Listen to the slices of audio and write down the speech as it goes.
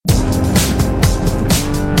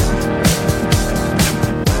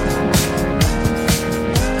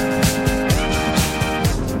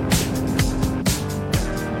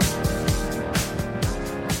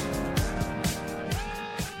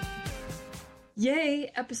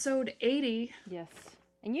Yay, episode 80. Yes.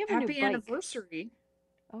 And you have a new Happy bike. anniversary.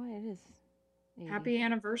 Oh, it is 80. Happy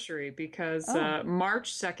anniversary because Oh.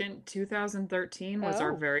 March 2nd, 2013 was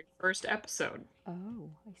our Oh. very first episode. Oh,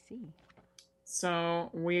 I see. So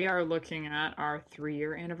we are looking at our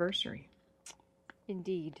 3-year anniversary.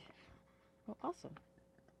 Indeed. Well, awesome.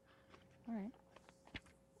 All right.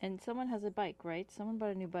 And someone has a bike, right? Someone bought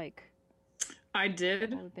a new bike I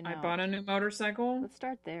did. while we've been I bought a out. new motorcycle. Let's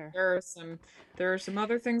start there. There are some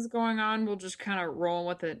other things going on. We'll just kind of roll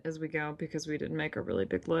with it as we go because we didn't make a really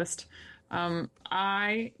big list.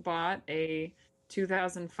 I bought a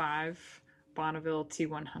 2005 Bonneville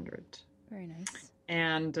T100, Very nice.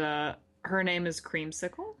 and her name is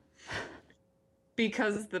Creamsicle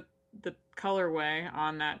because the colorway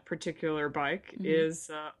on that particular bike Mm-hmm. is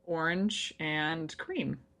orange and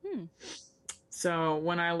cream. Hmm. So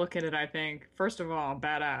when I look at it, I think, first of all,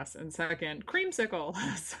 badass, and second, creamsicle.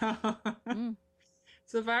 So, Mm.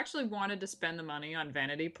 so if I actually wanted to spend the money on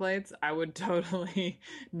vanity plates, I would totally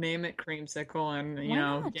name it creamsicle and, Why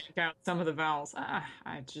not? yank out some of the vowels.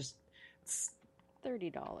 It's, it,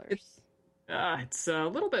 $30. it's a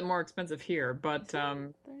little bit more expensive here, Is but, it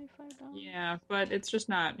 $35? yeah, but it's just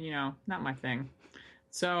not, not my thing.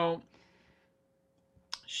 So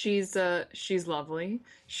she's lovely.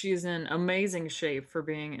 She's in amazing shape for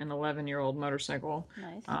being an 11-year-old motorcycle.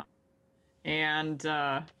 Nice. Uh, and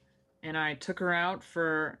and I took her out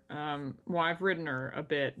for well, I've ridden her a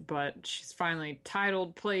bit, but she's finally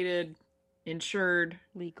titled, plated, insured.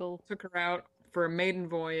 Legal. Took her out for a maiden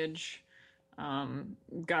voyage.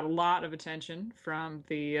 Got a lot of attention from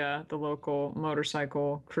the local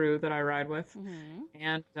motorcycle crew that I ride with, Mm-hmm.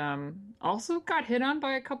 and also got hit on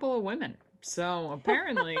by a couple of women. So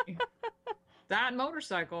apparently, that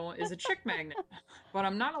motorcycle is a chick magnet. But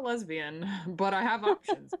I'm not a lesbian, but I have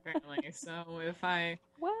options apparently. So if I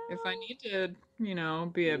Well, need to,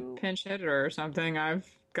 be a you. pinch hitter or something, I've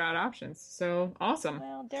got options. So awesome.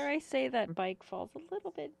 Well, dare I say that bike falls a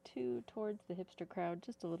little bit too towards the hipster crowd,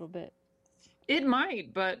 just a little bit. It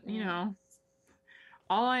might, but Mm.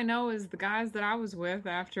 all I know is the guys that I was with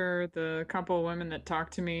after the couple of women that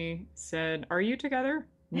talked to me said, "Are you together?"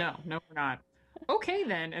 No, no, we're not. Okay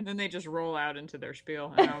then, and then they just roll out into their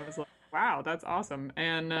spiel, and I was like, "Wow, that's awesome."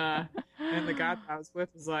 And the guy that I was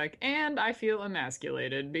with was like, "And I feel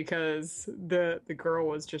emasculated because the girl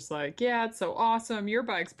was just like, 'Yeah, it's so awesome. Your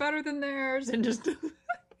bike's better than theirs,' and just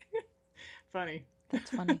funny, That's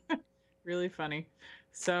funny. really funny."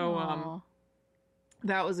 So Aw.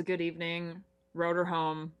 that was a good evening. Rode her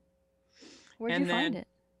home, Where'd you and find then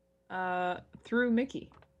it? through Mickey.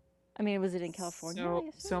 I mean, was it in California, I So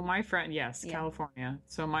assume? my friend, yes, Yeah. California.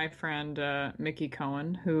 So my friend Mickey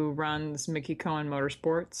Cohen, who runs Mickey Cohen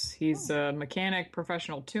Motorsports, he's Oh, a mechanic,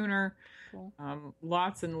 professional tuner. cool.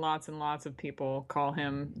 Lots and lots and lots of people call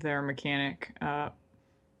him their mechanic. I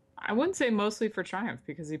wouldn't say mostly for Triumph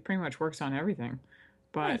because he pretty much works on everything,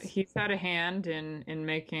 but Nice. he's had a hand in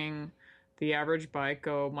making the average bike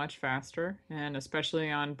go much faster, and especially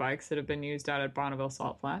on bikes that have been used out at Bonneville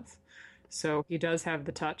Salt Flats. So he does have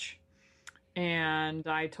the touch. And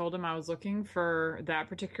I told him I was looking for that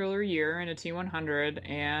particular year in a T100,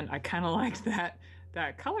 and I kind of liked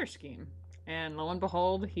that color scheme. And lo and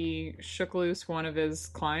behold, he shook loose one of his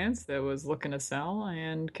clients that was looking to sell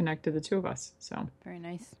and connected the two of us. So Very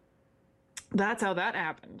nice. that's how that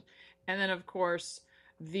happened. And then, of course,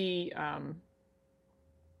 the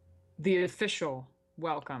official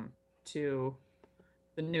welcome to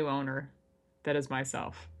the new owner that is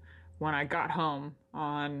myself. When I got home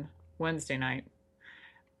on Wednesday night,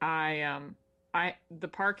 the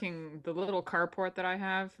little carport that I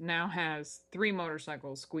have now has 3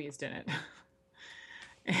 motorcycles squeezed in it.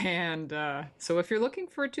 And so if you're looking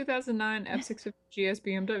for a 2009 F650 GS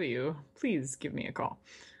BMW, please give me a call.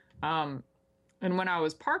 Um, and when I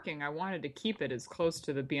was parking, I wanted to keep it as close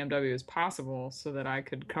to the BMW as possible so that I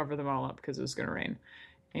could cover them all up because it was going to rain.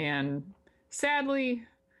 And sadly,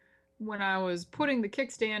 when I was putting the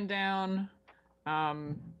kickstand down,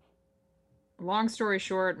 um, long story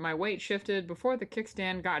short, my weight shifted before the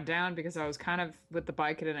kickstand got down because I was kind of with the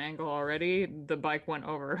bike at an angle already. The bike went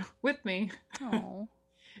over with me Oh.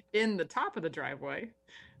 in the top of the driveway.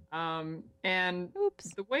 And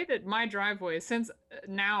Oops. the way that my driveway, since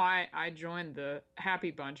now I joined the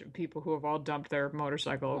happy bunch of people who have all dumped their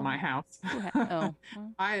motorcycle at my Oh. house. Oh.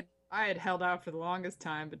 Well, I had held out for the longest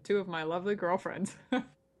time, but two of my lovely girlfriends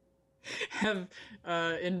have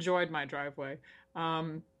enjoyed my driveway.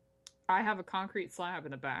 Um, I have a concrete slab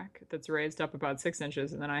in the back that's raised up about 6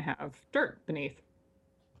 inches, and then I have dirt beneath.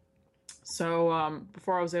 So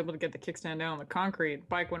before I was able to get the kickstand down on the concrete,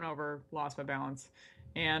 bike went over, lost my balance,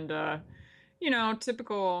 and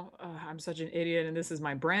typical, I'm such an idiot and this is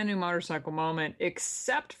my brand new motorcycle moment,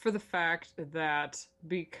 except for the fact that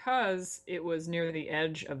because it was near the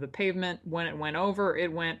edge of the pavement, when it went over,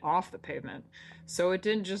 it went off the pavement. So it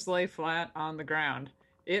didn't just lay flat on the ground,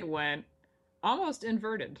 it went almost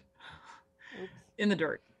inverted Oops. in the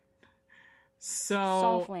dirt.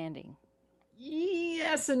 Soft So landing.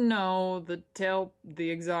 yes and no.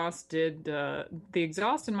 The exhaust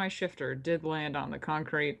in my shifter did land on the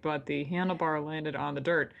concrete, but the handlebar landed on the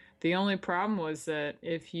dirt. The only problem was that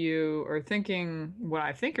if you are thinking what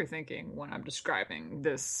I think you're thinking when I'm describing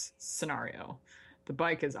this scenario, the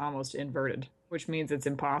bike is almost inverted, which means it's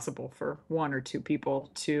impossible for one or two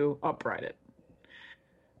people to upright it.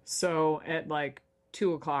 So at like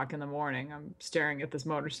 2 o'clock in the morning, I'm staring at this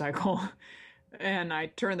motorcycle and I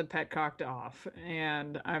turn the petcock off.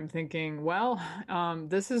 And I'm thinking, well,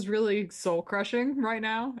 this is really soul crushing right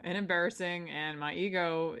now and embarrassing. And my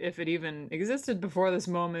ego, if it even existed before this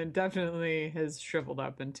moment, definitely has shriveled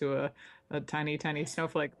up into a tiny, tiny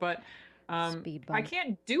snowflake. But Speed I bump.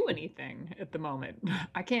 can't do anything at the moment.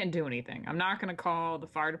 I can't do anything. I'm not going to call the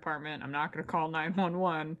fire department. I'm not going to call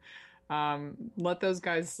 911. Let those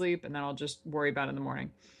guys sleep, and then I'll just worry about it in the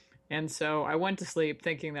morning. And so I went to sleep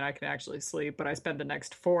thinking that I could actually sleep, but I spent the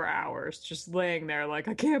next 4 hours just laying there like,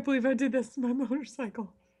 I can't believe I did this to my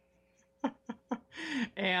motorcycle.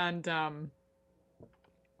 And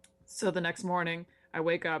so the next morning, I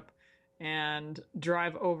wake up and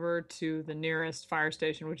drive over to the nearest fire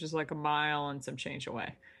station, which is like a mile and some change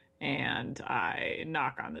away. And I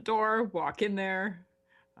knock on the door, walk in there,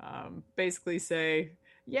 basically say,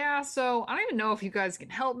 yeah, so I don't even know if you guys can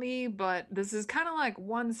help me, but this is kind of like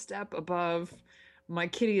one step above my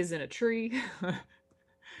kitty is in a tree.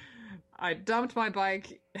 I dumped my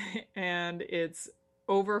bike and it's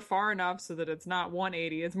over far enough so that it's not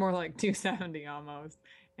 180, it's more like 270 almost.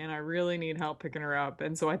 And I really need help picking her up.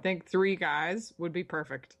 And so I think 3 guys would be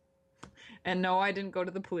perfect. And no, I didn't go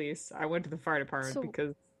to the police. I went to the fire department So,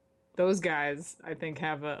 because those guys, I think,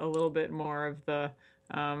 have a little bit more of the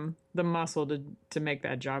muscle to make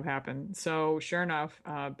that job happen. So sure enough,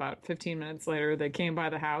 about 15 minutes later, they came by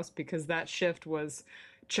the house because that shift was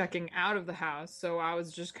checking out of the house. So I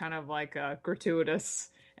was just kind of like a gratuitous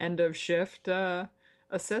end of shift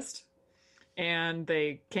assist. And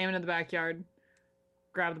they came into the backyard,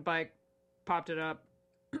 grabbed the bike, popped it up.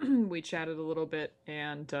 We chatted a little bit,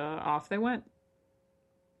 and off they went.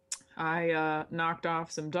 I knocked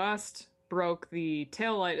off some dust, broke the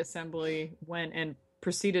taillight assembly, went and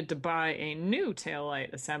proceeded to buy a new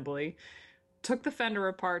taillight assembly, took the fender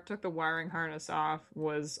apart, took the wiring harness off,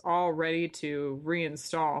 was all ready to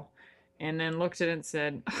reinstall, and then looked at it and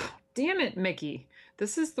said, oh, damn it, Mickey,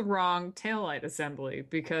 this is the wrong taillight assembly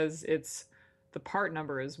because the part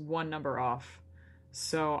number is one number off.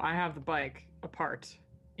 So I have the bike apart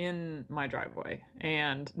in my driveway,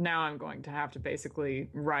 and now I'm going to have to basically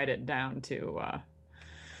ride it down to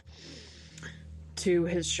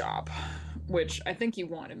his shop, which I think he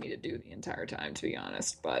wanted me to do the entire time, to be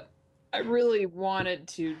honest, but I really wanted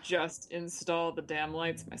to just install the damn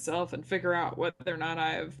lights myself and figure out whether or not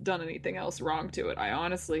I have done anything else wrong to it. I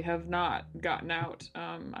honestly have not gotten out.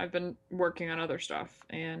 I've been working on other stuff,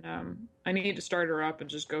 and I need to start her up and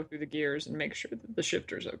just go through the gears and make sure that the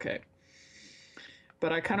shifter's okay.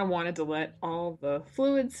 But I kind of wanted to let all the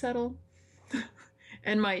fluid settle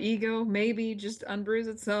and my ego maybe just unbruise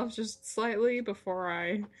itself just slightly before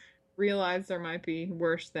I realize there might be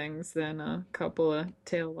worse things than a couple of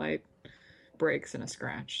taillight breaks and a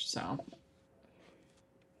scratch. So,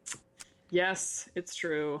 yes, it's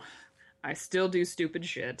true. I still do stupid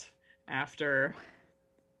shit after,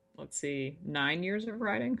 let's see, 9 years of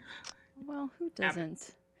riding. well, who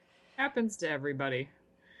doesn't? Happens to everybody.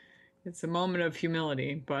 It's a moment of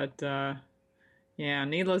humility, but yeah,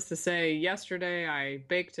 needless to say, yesterday I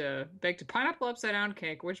baked a pineapple upside down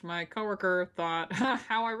cake, which my coworker thought,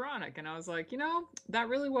 how ironic. And I was like, that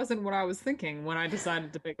really wasn't what I was thinking when I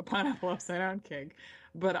decided to bake a pineapple upside down cake.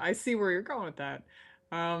 But I see where you're going with that.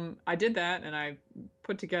 I did that, and I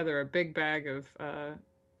put together a big bag of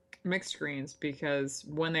mixed greens because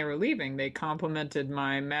when they were leaving, they complimented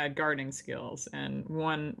my mad gardening skills. And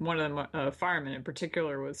one of them, a fireman in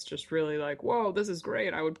particular, was just really like, "Whoa, this is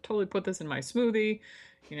great! I would totally put this in my smoothie.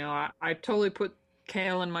 I totally put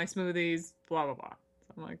kale in my smoothies. Blah blah blah."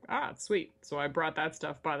 So I'm like, sweet. So I brought that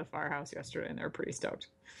stuff by the firehouse yesterday, and they're pretty stoked.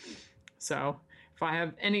 So if I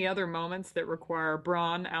have any other moments that require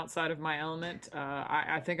brawn outside of my element,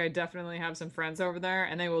 I think I definitely have some friends over there,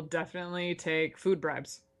 and they will definitely take food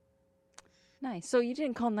bribes. Nice. So you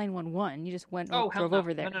didn't call 911. You just went Oh, hell drove no.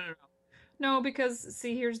 over there. No. No, because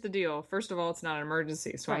see, here's the deal. First of all, it's not an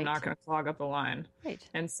emergency, so I'm Right. not going to clog up the line. Right.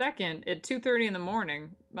 And second, at 2:30 in the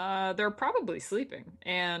morning, they're probably sleeping,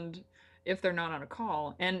 and if they're not on a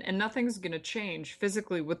call, and nothing's going to change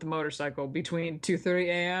physically with the motorcycle between 2:30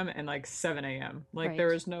 a.m. and like 7 a.m. Like Right.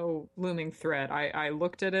 there is no looming threat. I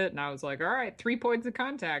looked at it and I was like, all right, 3 points of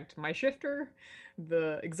contact: my shifter,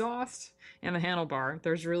 the exhaust, and the handlebar.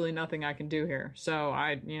 There's really nothing I can do here. So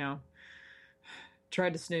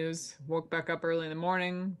tried to snooze, woke back up early in the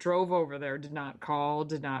morning, drove over there, did not call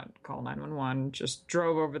 911, just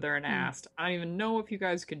drove over there and asked, I don't even know if you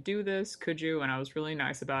guys could do this, could you? And I was really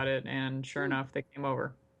nice about it, and sure enough, they came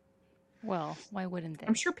over. Well, why wouldn't they?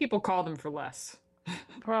 I'm sure people call them for less.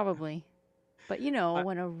 Probably. But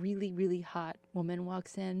when a really, really hot woman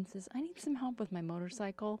walks in and says, I need some help with my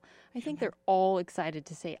motorcycle, I think they're all excited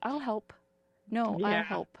to say, I'll help. No, Yeah. I'll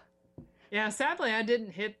help. Yeah, sadly, I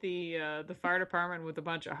didn't hit the fire department with a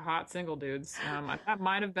bunch of hot single dudes. That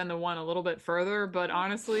might have been the one a little bit further, but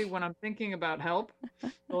honestly, when I'm thinking about help,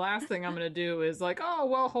 the last thing I'm going to do is like, oh,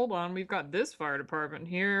 well, hold on, we've got this fire department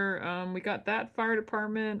here, we got that fire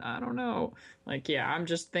department, I don't know. Like, yeah, I'm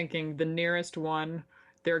just thinking the nearest one,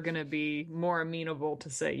 they're going to be more amenable to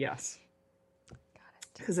say yes. Got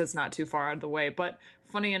it. Because it's not too far out of the way. But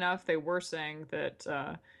funny enough, they were saying that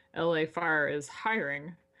LA Fire is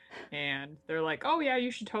hiring. And they're like, oh yeah,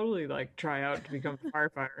 you should totally like try out to become a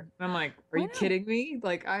firefighter. And I'm like, are you kidding me?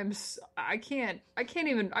 Like I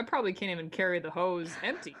probably can't even carry the hose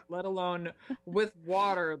empty, let alone with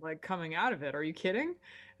water like coming out of it. Are you kidding?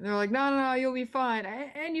 And they're like, no, you'll be fine.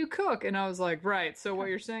 And you cook. And I was like, right. So what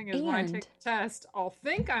you're saying is when I take the test, I'll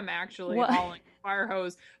think I'm actually hauling a fire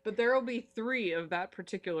hose, but there will be 3 of that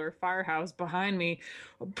particular firehouse behind me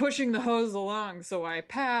pushing the hose along so I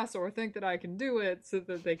pass or think that I can do it so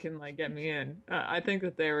that they can like get me in. I think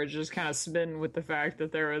that they were just kind of smitten with the fact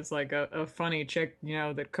that there was like a funny chick,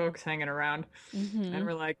 that cooks hanging around. Mm-hmm. And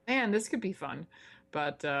we're like, man, this could be fun.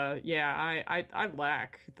 But yeah, I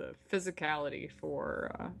lack the physicality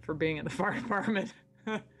for being in the fire department.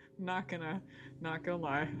 Not gonna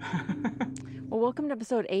lie. Well, welcome to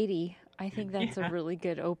episode 80. I think that's a really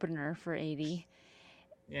good opener for 80.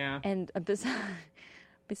 Yeah. And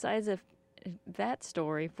besides that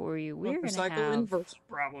story for you, we're gonna have inverse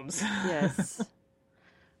problems. Yes,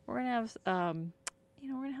 we're gonna have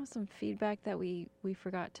we're gonna have some feedback that we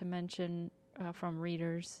forgot to mention from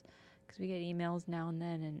readers. Because we get emails now and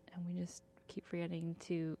then, and we just keep forgetting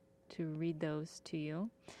to read those to you.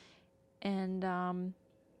 And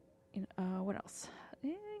what else?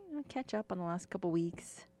 Catch up on the last couple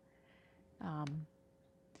weeks. I'm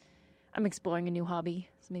exploring a new hobby,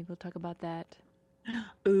 so maybe we'll talk about that.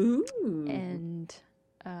 Ooh. And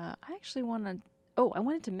I actually I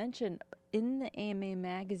wanted to mention in the AMA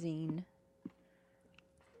magazine,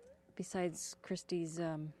 besides Christy's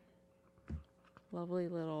lovely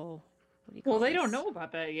little. Well, they don't know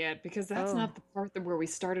about that yet because that's not the part where we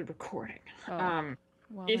started recording. Well,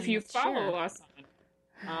 if you follow us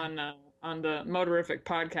on the Motorific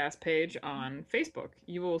podcast page on Facebook,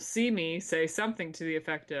 you will see me say something to the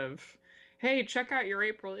effect of, hey, check out your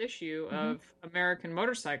April issue of American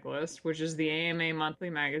Motorcyclist, which is the AMA monthly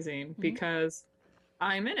magazine, because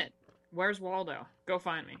I'm in it. Where's Waldo? Go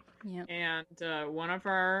find me. Yep. And one of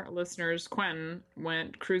our listeners, Quentin,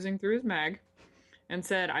 went cruising through his mag and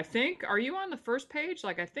said, are you on the first page?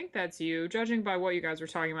 Like, I think that's you, judging by what you guys were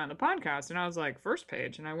talking about in the podcast. And I was like, first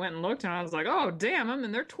page? And I went and looked, and I was like, oh, damn, I'm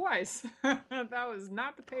in there twice. That was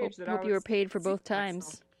not the page hope you were paid for both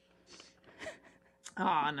times.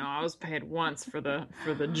 Oh, no, I was paid once for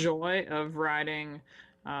the joy of riding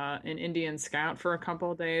an Indian Scout for a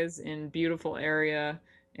couple of days in beautiful area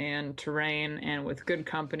and terrain and with good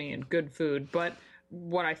company and good food. But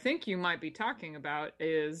what I think you might be talking about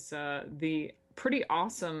is the pretty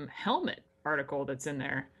awesome helmet article that's in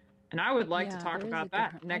there, and I would like to talk about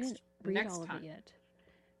that next time.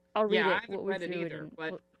 I'll read it. I haven't read it either,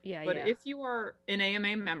 but if you are an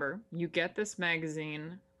AMA member, you get this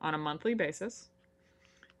magazine on a monthly basis.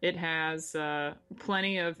 It has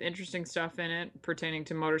plenty of interesting stuff in it pertaining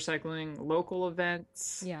to motorcycling, local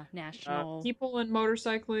events, national people in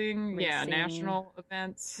motorcycling, racing. National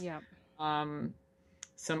events,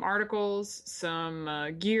 some articles,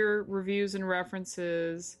 some gear reviews and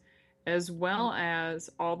references, as well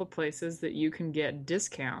as all the places that you can get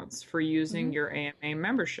discounts for using your AMA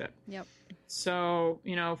membership. Yep. So,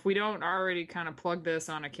 if we don't already kind of plug this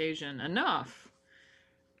on occasion enough,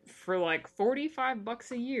 for like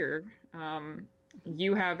 $45 a year,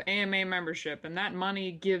 you have AMA membership, and that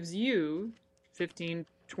money gives you 15,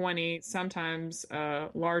 20, sometimes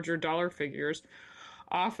larger dollar figures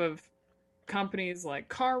off of companies like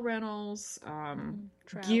car rentals, Travel,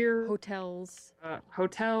 gear, hotels,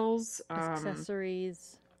 hotels,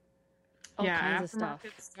 accessories, all yeah, kinds of stuff.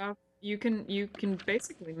 aftermarket stuff. You can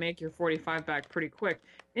basically make your 45 back pretty quick.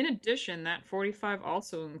 In addition, that 45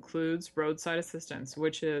 also includes roadside assistance,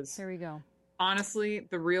 which is Here we go. honestly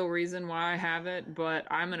the real reason why I have it, but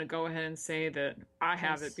I'm going to go ahead and say that I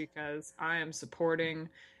have it Nice. because I am supporting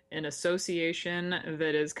an association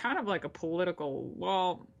that is kind of like a political,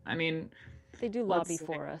 well, I mean, They do let's lobby say,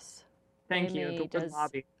 for us. The thank you. AMA The word does.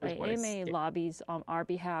 lobby is what is, AMA lobbies on our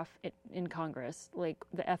behalf in Congress, like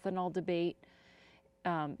the ethanol debate.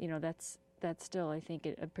 That's still, I think,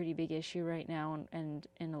 a pretty big issue right now, and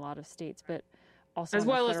in a lot of states, but also as on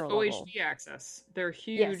the well as federal level. OHV access. They're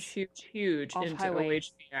huge, Yes, huge, huge off into highway.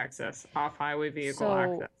 OHV access, off-highway vehicle So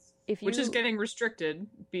access, if which is you, getting restricted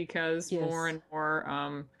because yes, more and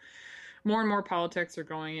more politics are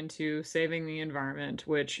going into saving the environment,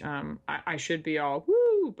 which I should be all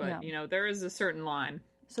woo, yeah. but there is a certain line.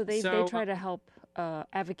 So they So try to help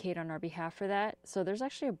advocate on our behalf for that. So there's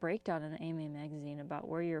actually a breakdown in the AMA magazine about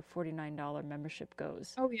where your $49 membership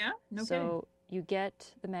goes. oh yeah, no kidding. So you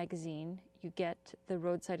get the magazine, you get the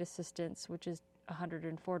roadside assistance, which is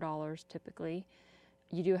 $104 typically.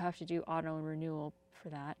 You do have to do auto renewal for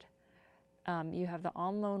that. You have the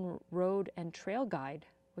on-loan road and trail guide,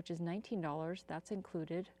 which is $19. That's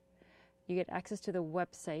included. You get access to the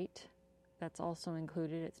website. That's also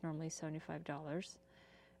included. It's normally $75.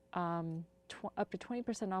 Up to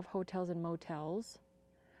 20% off hotels and motels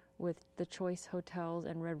with the Choice Hotels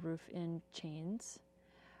and Red Roof Inn chains.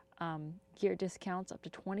 Gear discounts up to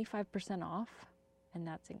 25% off, and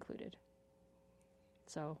that's included.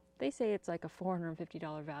 So they say it's like a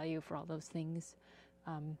 $450 value for all those things,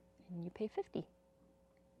 and you pay $50.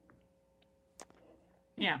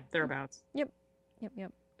 Yeah, thereabouts. Yep.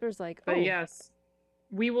 There's like, But yes,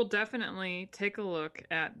 we will definitely take a look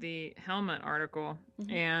at the helmet article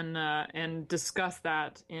and discuss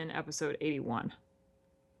that in episode 81.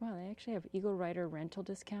 Wow, they actually have Eagle Rider rental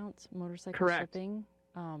discounts, motorcycle Correct. shipping.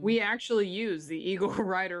 We actually used the Eagle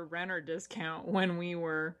Rider renter discount when we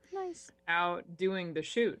were Nice. out doing the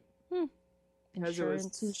shoot because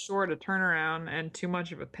Insurance it was short a turnaround and too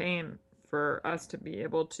much of a pain for us to be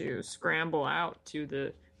able to scramble out to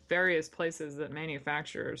the various places that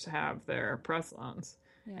manufacturers have their press loans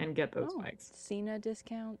and get those bikes. Cena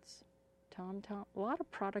discounts, TomTom, a lot of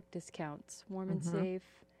product discounts. Warm and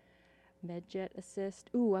Safe, MedJet Assist.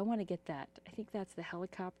 Ooh, I want to get that. I think that's the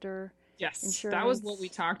helicopter. Yes, insurance. That was what we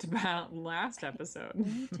talked about last episode.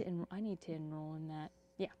 I need to enroll in that.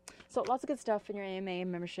 Yeah. So lots of good stuff in your AMA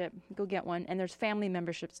membership. Go get one. And there's family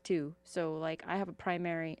memberships too. So like I have a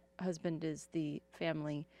primary, husband is the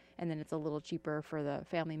family, and then it's a little cheaper for the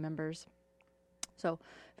family members. So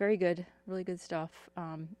very good, really good stuff.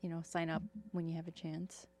 Sign up when you have a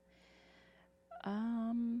chance.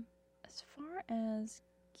 As far as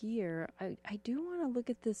gear, I do want to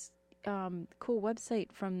look at this cool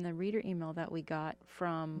website from the reader email that we got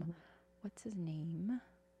from, what's his name?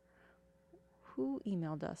 Who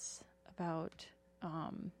emailed us about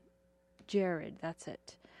Jared? That's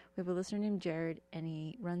it. We have a listener named Jared, and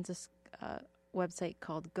he runs this website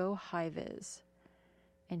called Go High Vis,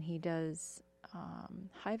 and he does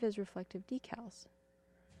high vis reflective decals.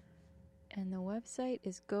 And the website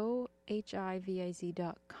is gohiviz.com.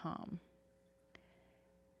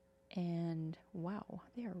 And wow,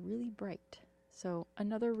 they are really bright. So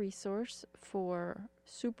another resource for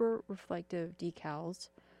super reflective decals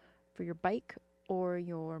for your bike or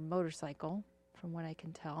your motorcycle, from what I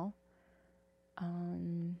can tell.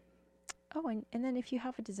 And then if you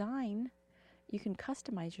have a design, you can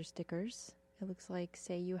customize your stickers. It looks like,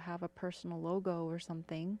 say you have a personal logo or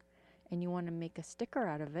something, and you want to make a sticker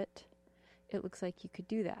out of it. It looks like you could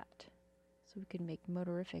do that. So we can make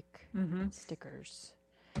motorific stickers.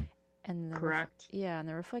 And Correct. And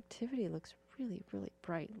the reflectivity looks really, really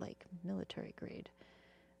bright, like military grade.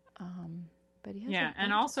 But he has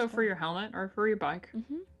and also for your helmet or for your bike.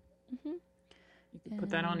 You can put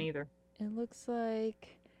that on either. It looks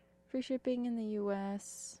like free shipping in the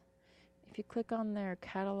U.S. If you click on their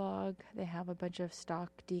catalog, they have a bunch of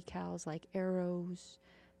stock decals like arrows.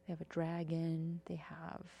 They have a dragon. They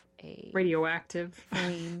have a radioactive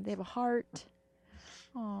flame. They have a heart.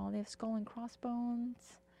 Oh, they have skull and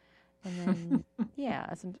crossbones. And then,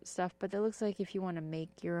 some stuff. But it looks like if you want to make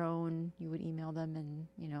your own, you would email them and,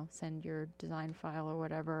 send your design file or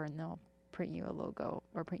whatever, and they'll print you a logo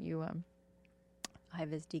or print you a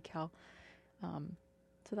high-vis decal.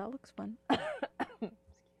 So that looks fun. Excuse me.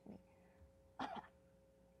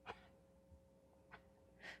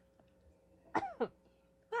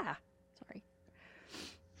 Sorry.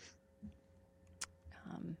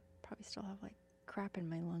 crap in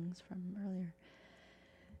my lungs from earlier.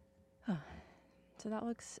 So that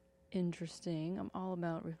looks interesting. I'm all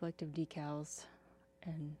about reflective decals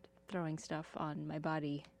and throwing stuff on my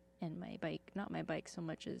body and my bike. Not my bike so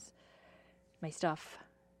much as my stuff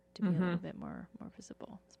to be a little bit more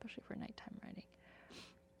visible, especially for nighttime riding.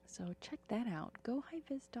 So check that out.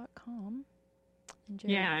 GoHighViz.com.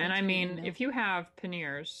 Yeah, and I mean, if you have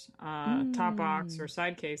panniers, top box, or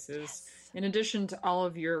side cases, in addition to all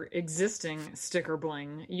of your existing sticker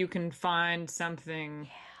bling, you can find something,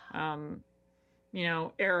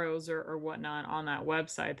 arrows or whatnot on that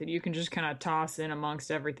website that you can just kind of toss in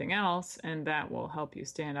amongst everything else, and that will help you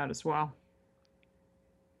stand out as well.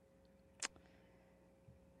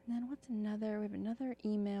 And then what's another? We have another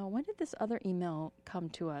email. When did this other email come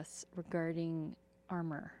to us regarding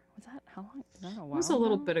armor? Was that how long? Was that a while? It was a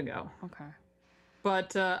little bit ago. Okay.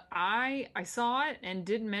 But I saw it and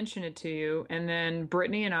didn't mention it to you. And then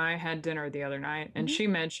Brittany and I had dinner the other night, and she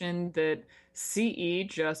mentioned that CE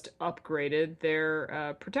just upgraded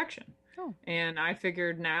their protection. Oh. And I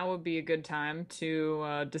figured now would be a good time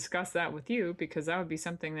to discuss that with you, because that would be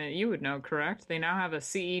something that you would know, correct? They now have a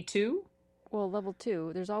CE2? Well, level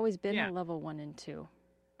 2. There's always been a level 1 and 2.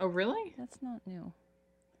 Oh, really? That's not new.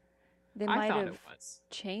 They might thought have it was.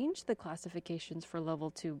 changed the classifications for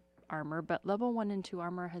level 2 armor, but level 1 and 2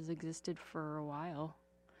 armor has existed for a while.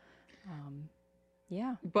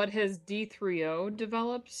 Yeah. But has D3O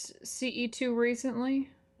developed CE2 recently?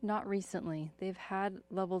 Not recently. They've had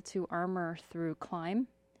level 2 armor through Climb.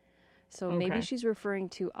 So maybe she's referring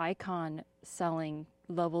to Icon selling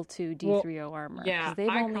level 2 D3O armor. Yeah, because they've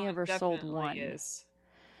Icon only ever sold one.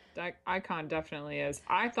 Icon definitely is.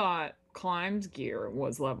 I thought Climb's gear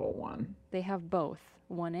was level 1. They have both,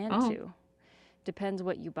 1 and 2. Depends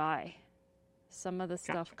what you buy. Some of the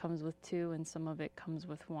stuff comes with 2 and some of it comes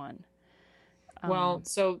with 1. Well,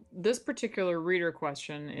 so this particular reader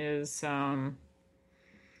question is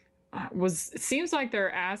it seems like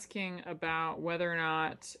they're asking about whether or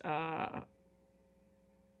not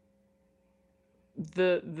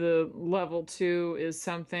the level 2 is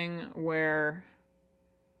something where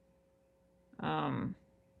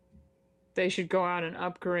they should go out and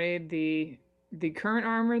upgrade the current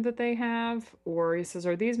armor that they have, or he says,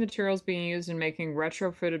 are these materials being used in making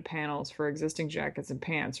retrofitted panels for existing jackets and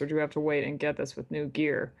pants, or do we have to wait and get this with new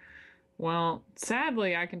gear? Well,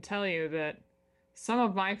 sadly, I can tell you that some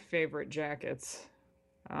of my favorite jackets,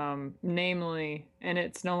 namely, and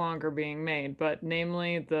it's no longer being made, but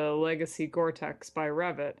namely the Legacy Gore-Tex by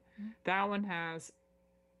Revit, that one has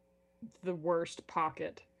the worst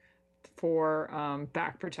pocket for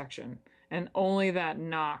back protection. And only that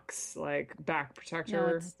Knox, back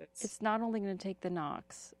protector. No, it's not only going to take the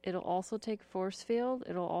Knox. It'll also take force field.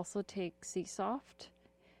 It'll also take C-Soft.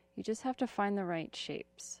 You just have to find the right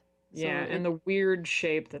shapes. Yeah, and the weird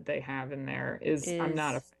shape that they have in there is I'm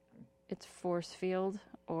not a fan. It's force field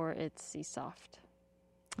or it's C-Soft.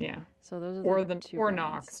 Yeah. So those are the two brands.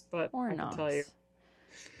 Knox, but or I Knox. can tell you.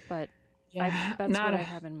 But that's what I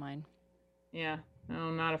have in mind. Yeah. No,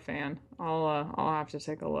 not a fan. I'll have to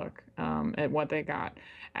take a look at what they got.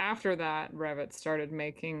 After that, Revit started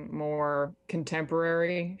making more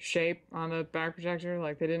contemporary shape on the back protector.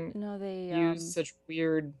 Like they didn't use such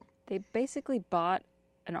weird. They basically bought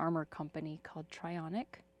an armor company called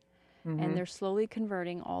Trionic, and they're slowly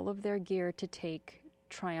converting all of their gear to take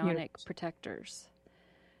Trionic protectors.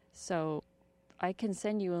 So I can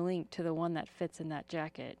send you a link to the one that fits in that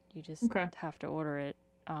jacket. You just have to order it.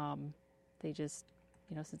 They just,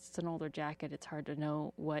 since it's an older jacket, it's hard to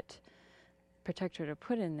know what protector to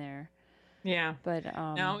put in there. Yeah. But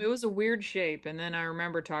no, it was a weird shape. And then I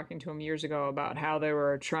remember talking to him years ago about how they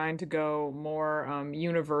were trying to go more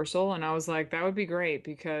universal. And I was like, that would be great,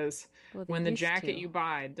 because when the jacket you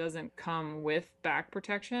buy doesn't come with back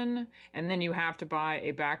protection, and then you have to buy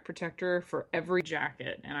a back protector for every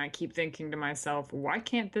jacket. And I keep thinking to myself, why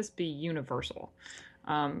can't this be universal?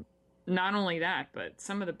 Not only that, but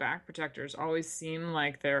some of the back protectors always seem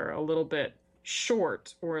like they're a little bit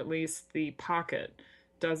short, or at least the pocket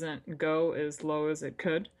doesn't go as low as it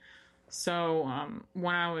could. So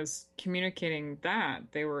when I was communicating that,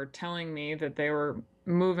 they were telling me that they were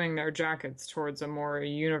moving their jackets towards a more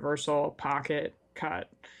universal pocket cut,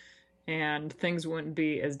 and things wouldn't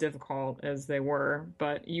be as difficult as they were.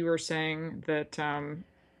 But you were saying that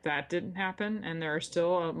that didn't happen, and there are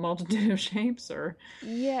still a multitude of shapes, or?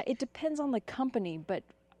 Yeah, it depends on the company, but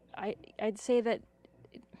I'd say that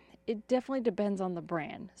it definitely depends on the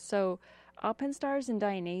brand. So Alpenstars and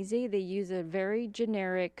Dainese, they use a very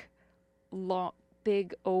generic, long,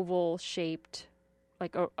 big oval shaped,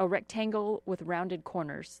 like a rectangle with rounded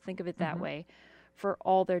corners. Think of it that way, for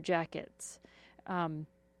all their jackets. And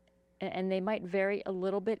they might vary a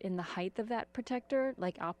little bit in the height of that protector.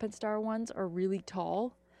 Like Alpenstar ones are really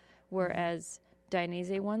tall, whereas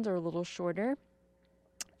Dainese ones are a little shorter.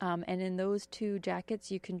 And in those two jackets,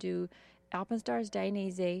 you can do Alpenstar's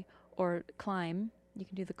Dainese or Climb. You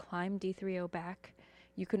can do the Climb D3O back.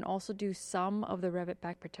 You can also do some of the Revit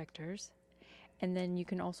back protectors. And then you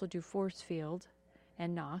can also do Force Field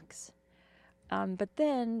and Knox. But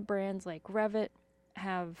then brands like Revit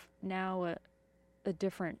have now a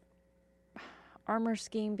different armor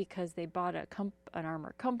scheme because they bought an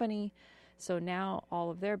armor company. So now all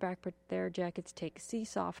of their jackets take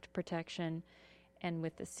C-Soft protection. And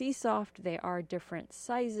with the C-Soft, they are different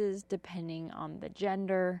sizes depending on the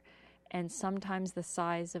gender and sometimes the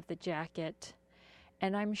size of the jacket.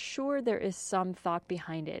 And I'm sure there is some thought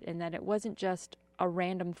behind it and that it wasn't just a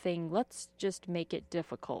random thing, let's just make it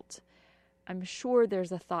difficult. I'm sure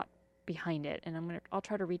there's a thought behind it, and I'll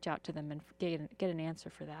try to reach out to them and get an answer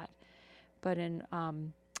for that. But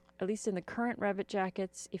at least in the current Revit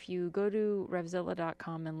jackets, if you go to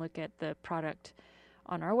Revzilla.com and look at the product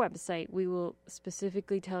on our website, we will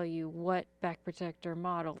specifically tell you what back protector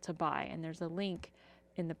model to buy, and there's a link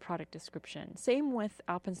in the product description. Same with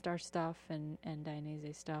Alpenstar stuff and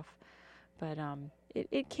Dainese stuff, but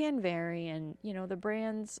it can vary, and the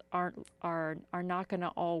brands are not going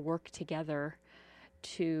to all work together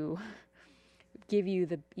to give you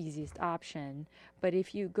the easiest option. But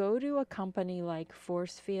if you go to a company like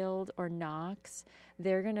Forcefield or Knox,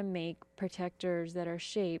 they're going to make protectors that are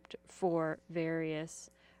shaped for various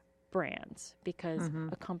brands, because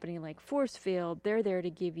a company like Forcefield, they're there to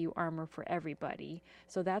give you armor for everybody.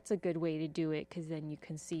 So that's a good way to do it, because then you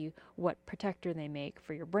can see what protector they make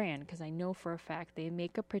for your brand. Because I know for a fact they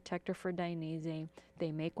make a protector for Dainese,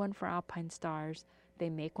 they make one for Alpinestars, they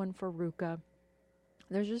make one for Ruka.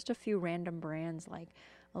 There's just a few random brands like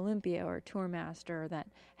Olympia or Tourmaster that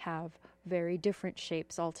have very different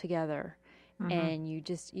shapes altogether. And you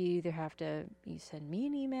either have to, you send me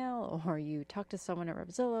an email, or you talk to someone at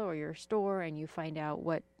Revzilla or your store, and you find out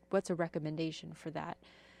what's a recommendation for that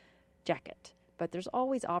jacket. But there's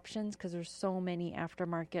always options, because there's so many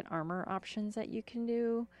aftermarket armor options that you can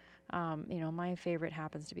do. My favorite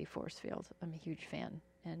happens to be Forcefield. I'm a huge fan,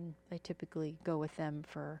 and I typically go with them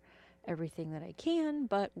for everything that I can.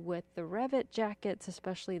 But with the Revit jackets,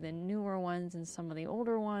 especially the newer ones and some of the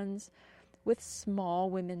older ones, with small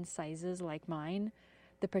women's sizes like mine,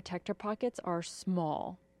 the protector pockets are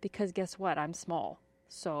small, because guess what? I'm small.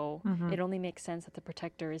 So it only makes sense that the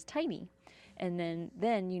protector is tiny. And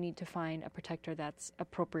then you need to find a protector that's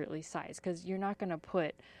appropriately sized, because you're not going to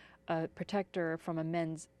put a protector from a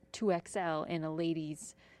men's 2XL in a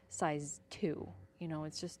lady's size 2.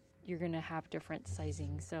 It's just, you're going to have different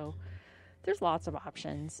sizing. So there's lots of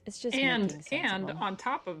options. It's just and on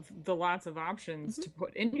top of the lots of options to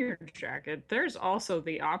put in your jacket, there's also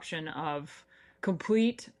the option of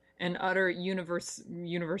complete and utter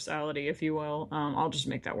universality, if you will. I'll just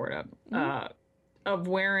make that word up. Of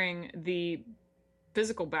wearing the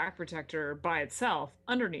physical back protector by itself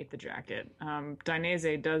underneath the jacket.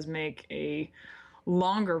 Dainese does make a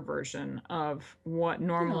longer version of what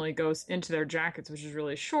normally goes into their jackets, which is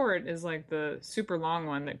really short, is like the super long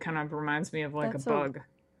one that kind of reminds me of like a bug.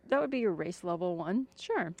 That would be your race level one.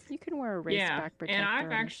 Sure, you can wear a race back protector.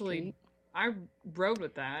 And I rode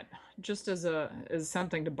with that just as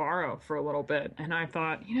something to borrow for a little bit, and I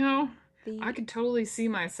thought, I could totally see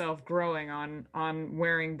myself growing on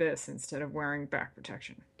wearing this instead of wearing back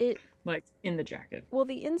protection, like in the jacket. Well,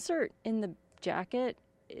 the insert in the jacket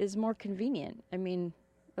is more convenient. I mean,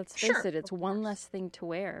 let's face it, it's one less thing to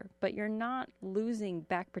wear, but you're not losing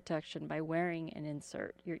back protection by wearing an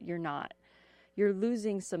insert. You're not. You're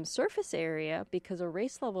losing some surface area, because a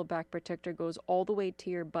race level back protector goes all the way to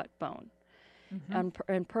your butt bone,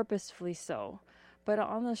 and purposefully so. But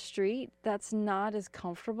on the street, that's not as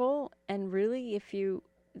comfortable. And really,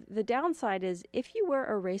 the downside is if you wear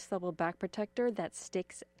a race level back protector that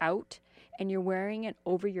sticks out and you're wearing it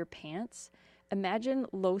over your pants, imagine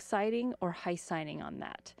low siding or high siding on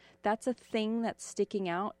that. That's a thing that's sticking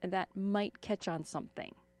out and that might catch on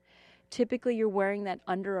something. Typically, you're wearing that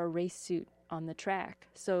under a race suit on the track,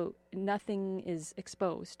 so nothing is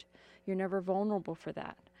exposed. You're never vulnerable for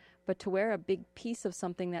that. But to wear a big piece of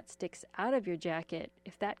something that sticks out of your jacket,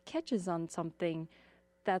 if that catches on something,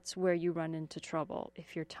 that's where you run into trouble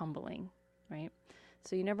if you're tumbling, right?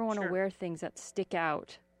 So you never want to wear things that stick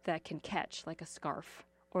out that can catch, like a scarf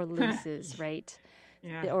or laces, right?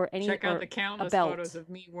 Yeah. or any Check out or the a countless photos belt, of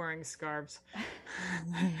me wearing scarves.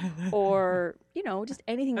 or just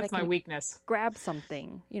anything That's that my can weakness. grab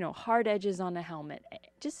something, hard edges on a helmet,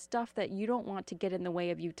 just stuff that you don't want to get in the way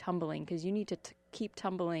of you tumbling, because you need to keep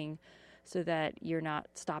tumbling so that you're not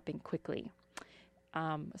stopping quickly.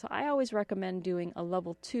 So I always recommend doing a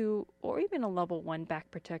level 2 or even a level 1 back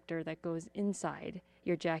protector that goes inside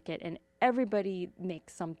your jacket. And everybody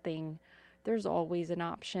makes something. There's always an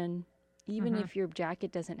option, even Mm-hmm. if your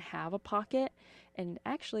jacket doesn't have a pocket. And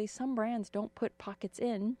actually, some brands don't put pockets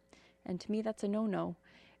in. And to me, that's a no-no.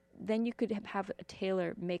 Then you could have a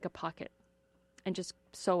tailor make a pocket and just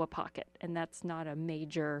sew a pocket. And that's not a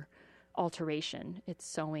major alteration. It's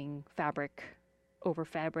sewing fabric over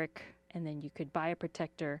fabric, and then you could buy a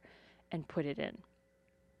protector and put it in.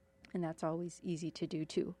 And that's always easy to do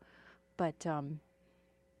too. But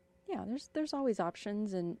yeah, there's always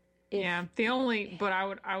options. And if Yeah, but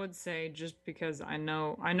I would say, just because I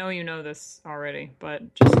know you know this already,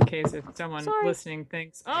 but just in case if someone sorry, listening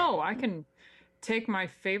thinks, oh, I can take my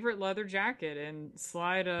favorite leather jacket and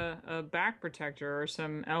slide a back protector or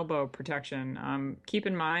some elbow protection. Keep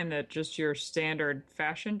in mind that just your standard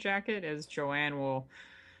fashion jacket, as Joanne will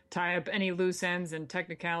tie up any loose ends and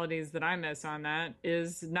technicalities that I miss on that,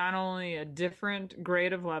 is not only a different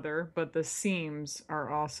grade of leather, but the seams are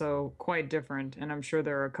also quite different. And I'm sure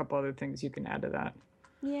there are a couple other things you can add to that.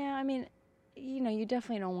 yeah, I mean, you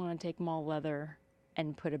definitely don't want to take mall leather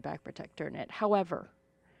and put a back protector in it. However,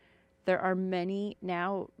 there are many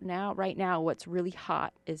right now, what's really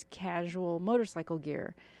hot is casual motorcycle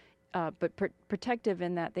gear, but protective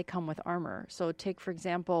in that they come with armor. So take, for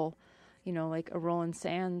example, like a Roland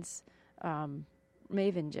Sands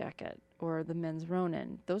Maven jacket or the men's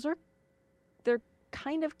Ronin. They're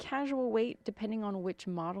kind of casual weight depending on which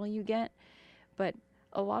model you get, but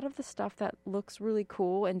a lot of the stuff that looks really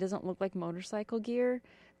cool and doesn't look like motorcycle gear,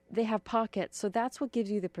 they have pockets. So that's what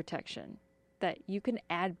gives you the protection, that you can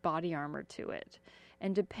add body armor to it.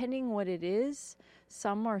 And depending what it is,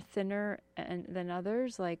 some are thinner than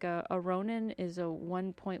others. Like a Ronin is a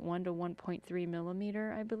 1.1 to 1.3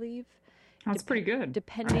 millimeter, I believe. That's pretty good.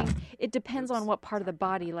 It depends on Oops. what part of the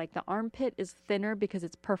body. Like the armpit is thinner because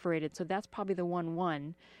it's perforated, so that's probably the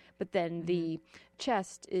 1.1. But then Mm-hmm. the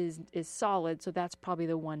chest is solid, so that's probably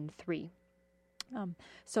the 1.3.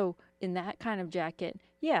 So in that kind of jacket,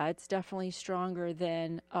 yeah, it's definitely stronger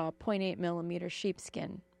than a zero point 0.8 millimeter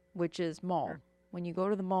sheepskin, which is mall. Sure. When you go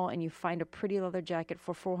to the mall and you find a pretty leather jacket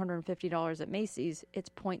for $450 at Macy's, it's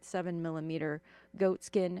 0.7 millimeter goat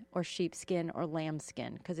skin or sheepskin or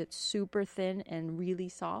lambskin, because it's super thin and really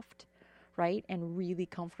soft, right? And really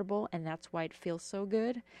comfortable. And that's why it feels so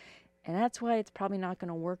good. And that's why it's probably not going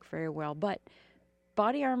to work very well. But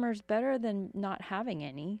body armor is better than not having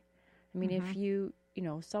any. I mean, Mm-hmm.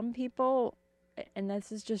 if some people, and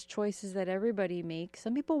this is just choices that everybody makes,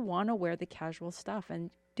 some people want to wear the casual stuff, and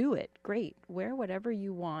do it. Great. Wear whatever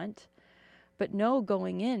you want. But know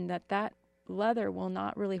going in that leather will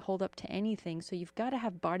not really hold up to anything. So you've got to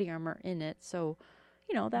have body armor in it. So,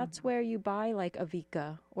 that's Mm-hmm. where you buy like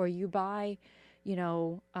Avika, or you buy,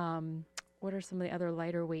 what are some of the other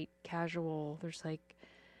lighter weight casual? There's like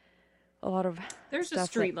a lot of There's a stuff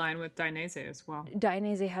that street line with Dainese as well.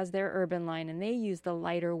 Dainese has their urban line, and they use the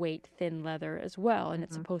lighter weight thin leather as well, and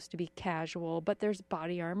it's Mm-hmm. supposed to be casual, but there's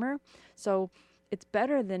body armor. So it's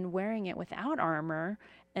better than wearing it without armor,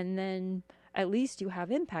 and then at least you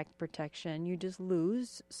have impact protection. You just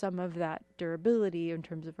lose some of that durability in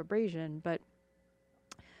terms of abrasion, but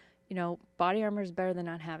body armor is better than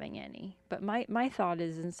not having any. But my thought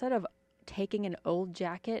is, instead of taking an old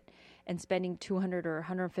jacket and spending $200 or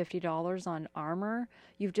 $150 on armor,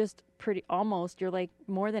 you've just you're like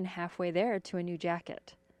more than halfway there to a new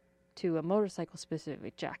jacket, to a motorcycle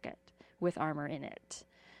specific jacket with armor in it.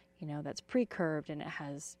 That's pre-curved and it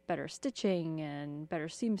has better stitching and better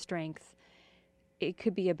seam strength. It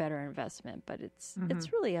could be a better investment, but Mm-hmm.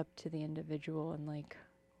 it's really up to the individual and like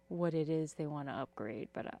what it is they want to upgrade.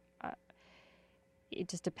 But it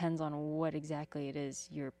just depends on what exactly it is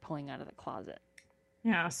you're pulling out of the closet.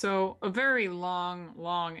 Yeah, so a very long,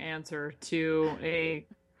 long answer to a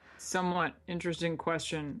somewhat interesting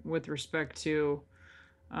question with respect to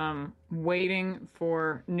waiting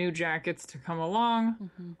for new jackets to come along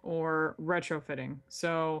Mm-hmm. or retrofitting.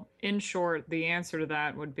 So, in short, the answer to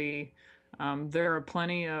that would be there are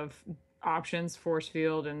plenty of options, Force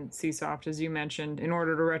Field and Seasoft, as you mentioned, in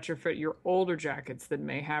order to retrofit your older jackets that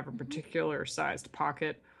may have a Mm-hmm. particular sized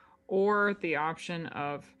pocket, or the option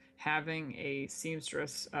of having a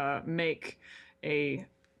seamstress make a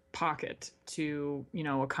pocket to,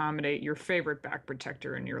 accommodate your favorite back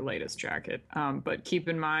protector in your latest jacket. But keep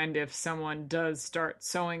in mind, if someone does start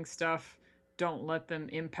sewing stuff, don't let them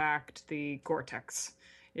impact the Gore-Tex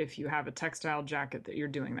if you have a textile jacket that you're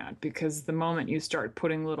doing that, because the moment you start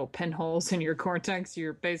putting little pinholes in your Gore-Tex,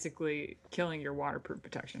 you're basically killing your waterproof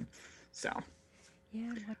protection. So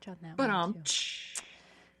yeah, watch on that but one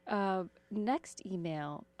too. Next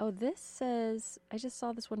email. Oh, this says, I just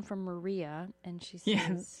saw this one from Maria, and she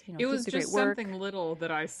says, it was keep the just great work. something little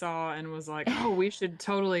that I saw and was like, oh, we should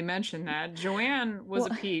totally mention that. Joanne was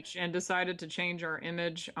a peach and decided to change our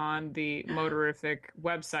image on the Motorific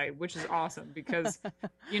website, which is awesome because,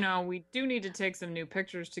 we do need to take some new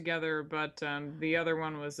pictures together, but the other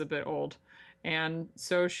one was a bit old. And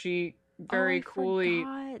so she very coolly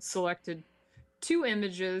selected 2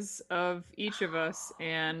 images of each of us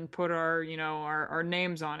and put our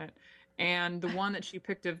names on it. And the one that she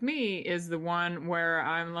picked of me is the one where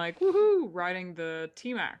I'm like, woohoo, riding the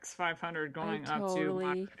T-Max 500 going up to. I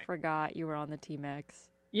totally forgot you were on the T-Max.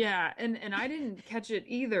 Yeah, and I didn't catch it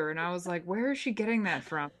either. And I was like, where is she getting that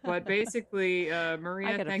from? But basically,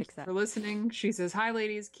 Maria, thank you for listening. She says, hi,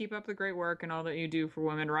 ladies. Keep up the great work and all that you do for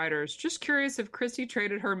women riders. Just curious if Christy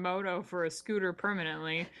traded her moto for a scooter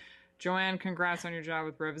permanently. Joanne, congrats on your job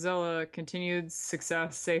with Revzilla. Continued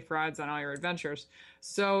success, safe rides on all your adventures.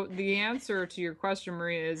 So the answer to your question,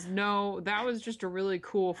 Maria, is no, that was just a really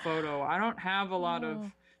cool photo. I don't have a lot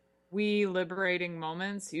of wee liberating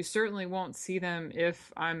moments. You certainly won't see them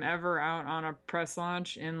if I'm ever out on a press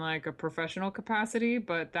launch in like a professional capacity,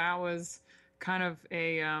 but that was kind of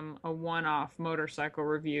a one-off motorcycle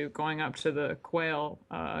review going up to the Quail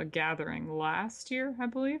gathering last year, I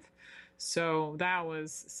believe. So that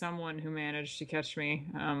was someone who managed to catch me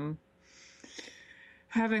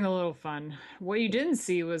having a little fun. What you didn't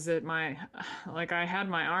see was that I had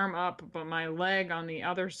my arm up, but my leg on the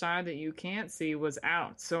other side that you can't see was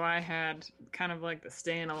out. So I had kind of like the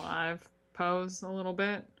staying alive pose a little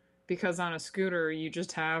bit, because on a scooter, you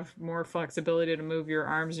just have more flexibility to move your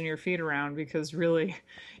arms and your feet around because really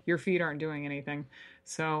your feet aren't doing anything.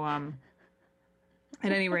 So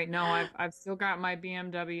at any rate, no, I've still got my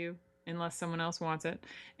BMW, unless someone else wants it,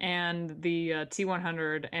 and the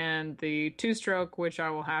T100 and the 2-stroke, which I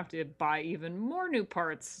will have to buy even more new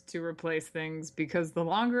parts to replace things, because the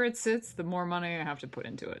longer it sits, the more money I have to put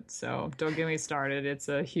into it. So don't get me started. It's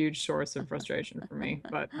a huge source of frustration for me,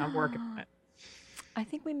 but I'm working on it. I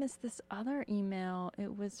think we missed this other email.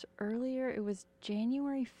 It was earlier. It was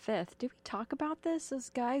January 5th. Did we talk about this? This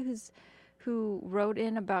guy who wrote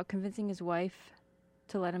in about convincing his wife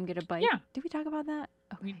to let him get a bike? Yeah. Did we talk about that?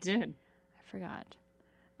 Okay. We did. I forgot.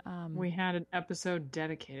 We had an episode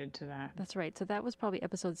dedicated to that. That's right. So that was probably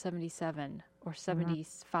episode 77 or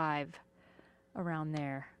 75, around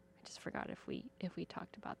there. I just forgot if we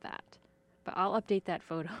talked about that. But I'll update that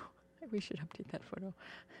photo. We should update that photo.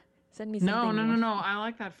 Send me something. No. I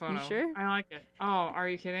like that photo. You sure? I like it. Oh, are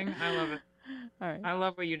you kidding? I love it. All right. I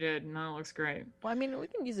love what you did. No, it looks great. Well, I mean, we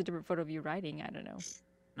can use a different photo of you riding. I don't know.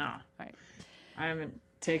 No. All right. I haven't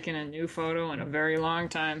taken a new photo in a very long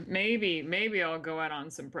time. Maybe I'll go out on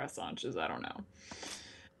some press launches. I don't know.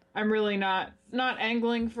 I'm really not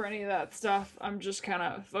angling for any of that stuff. I'm just kind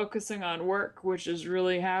of focusing on work, which is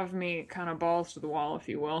really have me kind of balls to the wall, if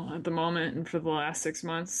you will, at the moment and for the last 6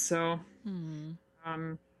 months. So,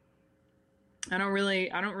 I don't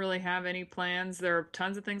really have any plans. There are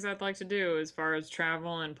tons of things I'd like to do as far as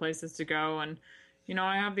travel and places to go, and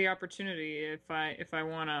I have the opportunity if I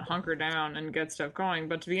want to hunker down and get stuff going.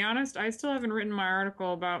 But to be honest, I still haven't written my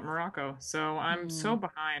article about Morocco, so I'm so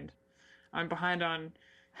behind. I'm behind on,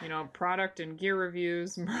 product and gear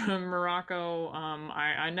reviews. Morocco,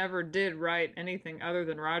 I never did write anything other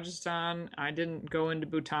than Rajasthan. I didn't go into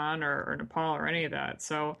Bhutan or Nepal or any of that.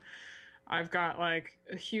 So I've got like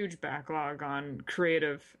a huge backlog on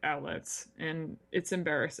creative outlets, and it's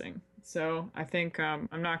embarrassing. So I think I'm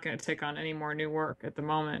not going to take on any more new work at the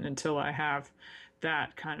moment until I have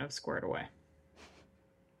that kind of squared away.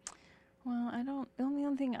 Well, the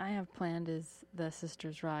only thing I have planned is the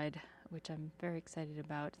Sisters Ride, which I'm very excited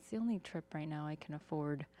about. It's the only trip right now I can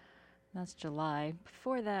afford. That's July.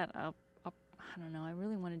 Before that, I don't know. I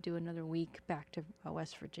really want to do another week back to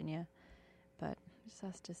West Virginia, but just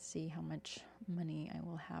has to see how much money I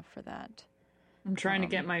will have for that. I'm trying to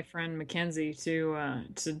get my friend Mackenzie to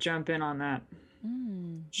jump in on that.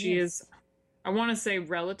 She is, I want to say,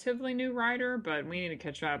 relatively new rider, but we need to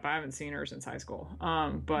catch up. I haven't seen her since high school.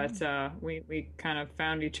 We kind of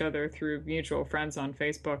found each other through mutual friends on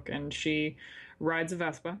Facebook, and she rides a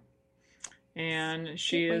Vespa, and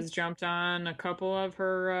she Can't has wait. jumped on a couple of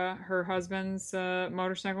her husband's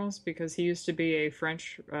motorcycles because he used to be a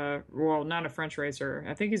French, well, not a French racer.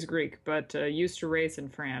 I think he's Greek, but used to race in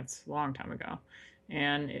France a long time ago,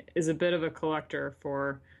 and is a bit of a collector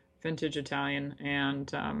for vintage Italian.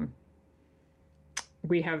 And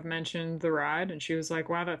we have mentioned the ride, and she was like,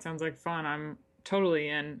 "Wow, that sounds like fun. I'm totally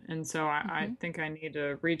in." And so I Hmm. think I need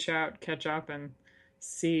to reach out, catch up, and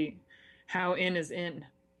see how in is in.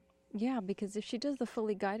 Yeah, because if she does the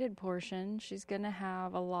fully guided portion, she's going to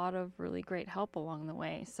have a lot of really great help along the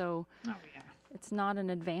way. So Oh yeah. it's not an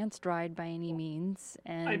advanced ride by any means.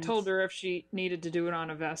 I And told her if she needed to do it on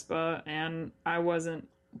a Vespa and I wasn't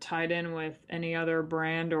tied in with any other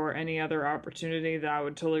brand or any other opportunity, that I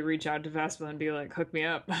would totally reach out to Vespa and be like, hook me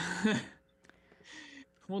up.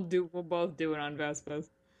 We'll both do it on Vespas.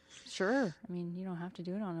 sure, I mean, you don't have to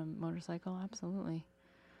do it on a motorcycle, absolutely.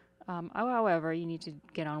 However, you need to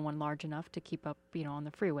get on one large enough to keep up, on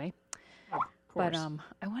the freeway. Of But course.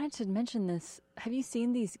 I wanted to mention this. Have you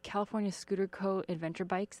seen these California Scooter Co. adventure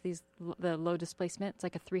bikes? The low displacement. It's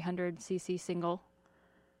like a 300 cc single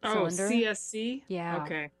Oh, cylinder. CSC? Yeah.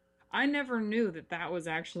 Okay. I never knew that that was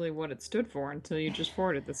actually what it stood for until you just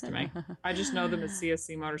forwarded this to me. I just know them as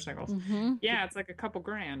CSC motorcycles. Mm-hmm. Yeah, it's like a couple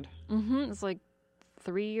grand. Mm-hmm. It's like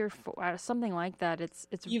 3 or 4, something like that. It's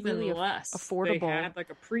Even really less. They affordable. had like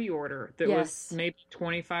a pre-order that was Yes. maybe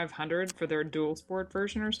 2,500 for their dual sport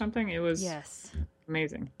version or something. It was Yes.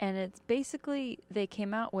 amazing. And it's basically they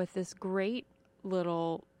came out with this great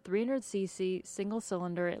little 300 cc single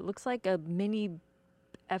cylinder. It looks like a mini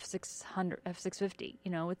F600 F650.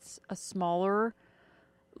 It's a smaller,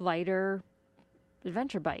 lighter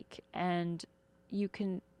adventure bike, and you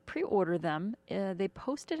can pre-order them. They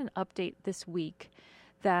posted an update this week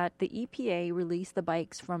that the EPA released the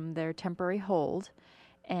bikes from their temporary hold,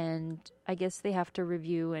 and I guess they have to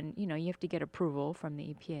review, and you have to get approval from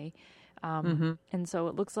the EPA. Mm-hmm. And so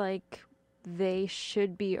it looks like they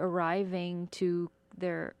should be arriving to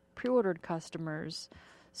their pre-ordered customers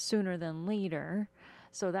sooner than later.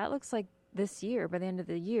 So that looks like this year, by the end of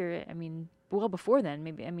the year. I mean, well before then,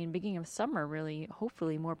 maybe. I mean, beginning of summer, really.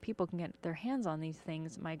 Hopefully, more people can get their hands on these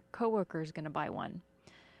things. My coworker is going to buy one.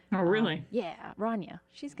 Oh, really? Yeah, Rania,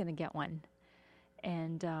 she's going to get one,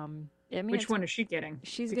 and I mean, Which one is she getting?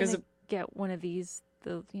 she's going Because to get one of these.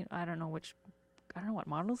 I don't know what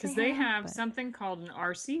models they they have, have but something called an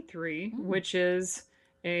RC3, mm. which is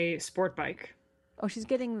a sport bike. Oh, she's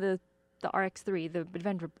getting the RX3, the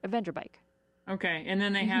adventure bike. Okay, and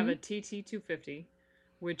then they have Mm-hmm. a TT250,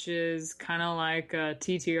 which is kind of like a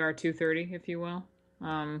TTR 230, if you will.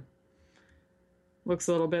 Um, Looks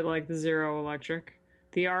a little bit like the Zero Electric.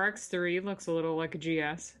 The RX3 looks a little like a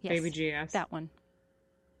GS, baby Yes, GS. that one.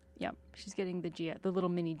 Yep, she's getting the little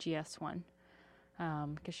mini GS one,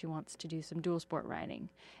 because she wants to do some dual sport riding.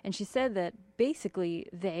 And she said that basically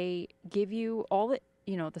they give you all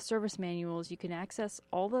the service manuals. You can access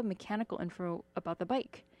all the mechanical info about the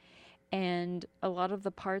bike. And a lot of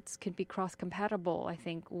the parts can be cross compatible, I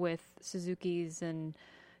think, with Suzuki's and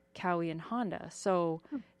Cowie and Honda. So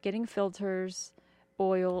getting filters,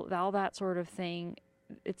 oil, all that sort of thing,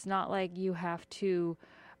 it's not like you have to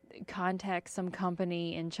contact some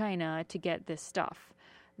company in China to get this stuff.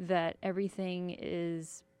 That everything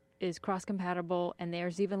is cross compatible, and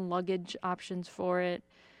there's even luggage options for it.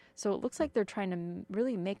 So it looks like they're trying to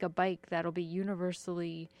really make a bike that'll be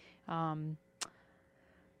universally,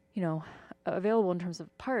 available in terms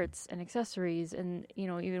of parts and accessories, and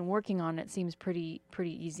even working on it seems pretty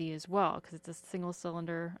easy as well because it's a single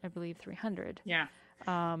cylinder, I believe 300. Yeah.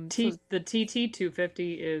 So The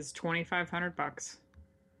TT250 is 2,500 bucks.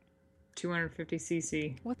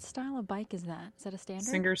 250cc. what style of bike is that? Is that a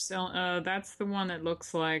standard? That's the one that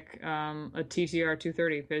looks like a TTR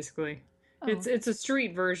 230, basically. Oh. It's a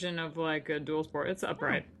street version of like a dual sport. It's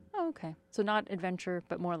upright. Oh, okay. So not adventure,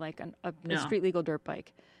 but more like a No. street legal dirt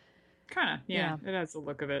bike. Kind of, yeah. It has the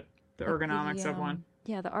look of it. The Like ergonomics of one.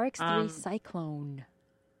 Yeah, the RX3 Cyclone.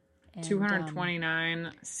 And,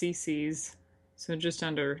 229 cc's, so just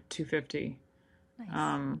under 250.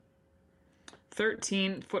 nice.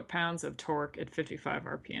 13 foot-pounds of torque at 55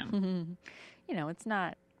 RPM. It's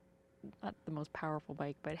not the most powerful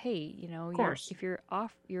bike, but hey, Of course. if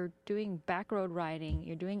you're doing back road riding,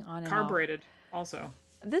 you're doing on and off. Carbureted, also.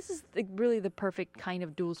 This is really the perfect kind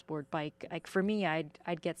of dual sport bike. Like for me,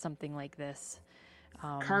 I'd get something like this.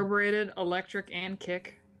 Carbureted, electric, and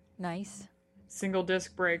kick. Nice. Single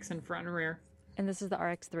disc brakes in front and rear. And this is the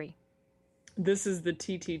RX3. This is the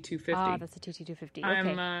TT250. Ah, that's the TT250. Okay.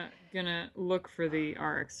 I'm gonna look for the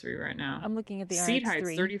RX3 right now. I'm looking at the Seat RX3.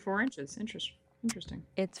 height's 34 inches. Interesting.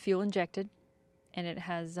 It's fuel injected, and it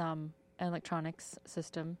has electronics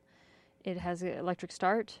system. It has an electric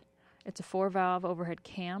start. It's a 4-valve overhead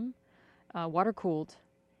cam, water-cooled.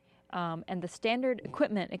 And the standard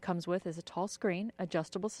equipment it comes with is a tall screen,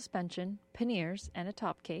 adjustable suspension, panniers, and a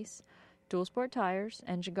top case, dual sport tires,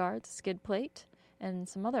 engine guards, skid plate, and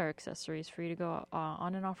some other accessories for you to go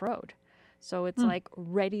on and off road. So it's like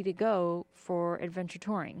ready to go for adventure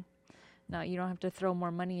touring. Now, you don't have to throw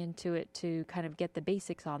more money into it to kind of get the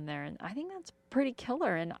basics on there. And I think that's pretty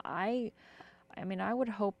killer. And I mean, I would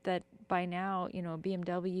hope that by now,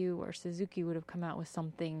 BMW or Suzuki would have come out with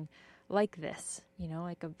something like this,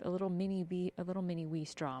 like a little mini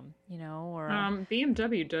Wii-Strom, or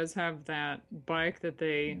BMW does have that bike that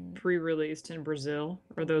they pre-released in Brazil,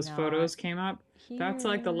 or those photos came up. Here. That's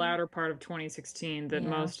like the latter part of 2016 that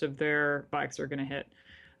most of their bikes are going to hit.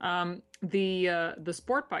 The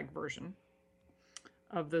sport bike version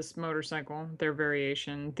of this motorcycle, their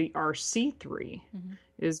variation, the RC3,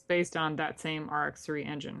 is based on that same RX3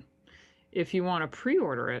 engine. If you want to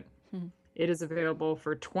pre-order it, it is available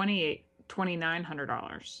for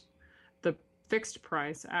 $2,900. The fixed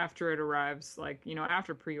price after it arrives,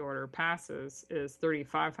 after pre-order passes, is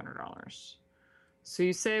 $3,500. So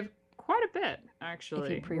you save quite a bit,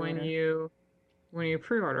 actually, when you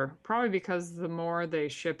pre-order. Probably because the more they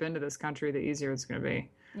ship into this country, the easier it's going to be.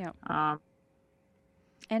 Yeah.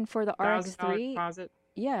 And for the RX3, deposit.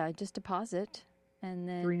 Yeah, just deposit, and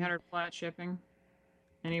then $300 flat shipping.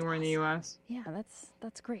 Anywhere in the U.S. Yeah,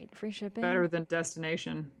 that's great. Free shipping. Better than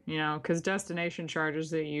destination, because destination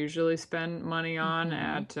charges they usually spend money on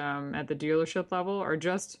at the dealership level are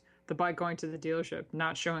just the bike going to the dealership,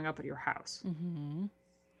 not showing up at your house.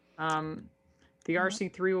 The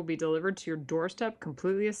RC3 will be delivered to your doorstep,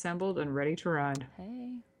 completely assembled and ready to ride.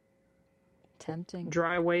 Hey, tempting.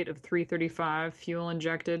 Dry weight of 335, fuel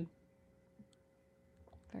injected.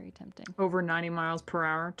 Very tempting. Over 90 miles per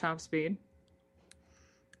hour, top speed.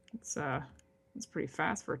 It's pretty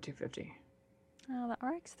fast for a 250. The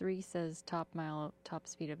RX3 says top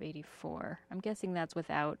speed of 84. I'm guessing that's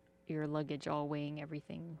without your luggage all weighing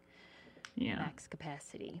everything max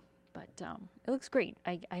capacity. But it looks great.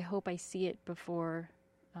 I hope I see it before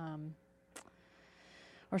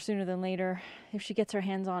or sooner than later. If she gets her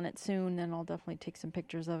hands on it soon, then I'll definitely take some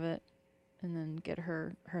pictures of it and then get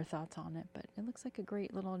her thoughts on it. But it looks like a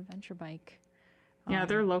great little adventure bike. Yeah,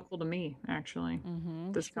 they're local to me, actually.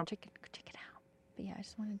 Check it out. But yeah, I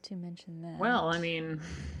just wanted to mention that. Well, I mean,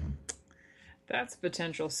 that's a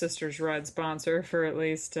potential Sisters Ride sponsor for at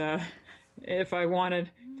least if I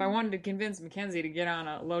wanted to convince Mackenzie to get on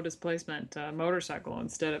a low displacement motorcycle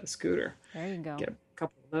instead of a scooter. There you go. Get a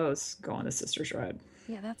couple of those, go on the Sisters Ride.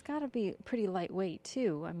 Yeah, that's got to be pretty lightweight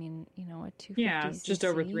too. I mean, a 250 Yeah, it's just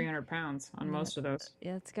over 300 pounds on most of those.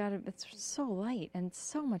 Yeah, it's so light and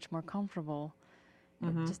so much more comfortable.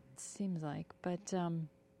 It just seems like, but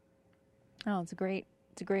it's a great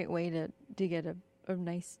way to get a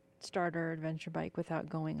nice starter adventure bike without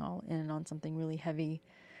going all in on something really heavy,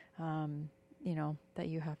 that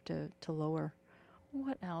you have to lower.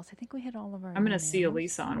 What else? I think we hit all of our. I'm going to see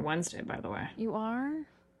Elisa on Wednesday, by the way. You are?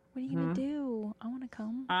 What are you going to do? I want to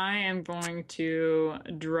come. I am going to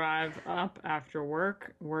drive up after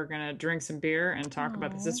work. We're going to drink some beer and talk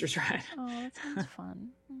about the Sisters Ride. Oh, that sounds fun.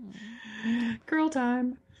 Girl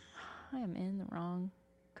time. I am in the wrong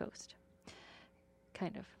coast.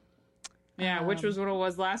 Kind of. Yeah, which was what it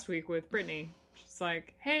was last week with Brittany. She's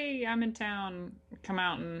like, hey, I'm in town. Come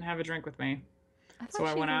out and have a drink with me. So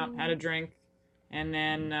I went out, had a drink, and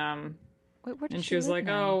then wait, where did and she was like,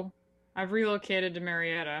 now? oh, I've relocated to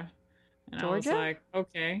Marietta. And Georgia? I was like,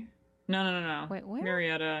 okay. No. Wait, where?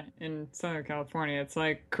 Marietta in Southern California. It's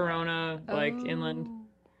like Corona, inland.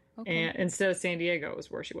 Okay. And instead of San Diego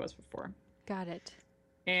was where she was before. Got it.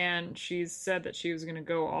 And she said that she was going to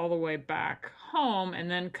go all the way back home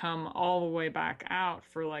and then come all the way back out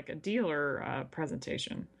for like a dealer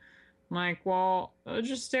presentation. I'm like, well,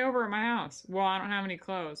 just stay over at my house. Well, I don't have any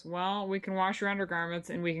clothes. Well, we can wash your undergarments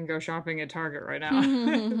and we can go shopping at Target right now.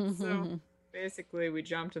 So basically we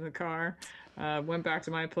jumped in the car, went back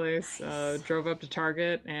to my place, drove up to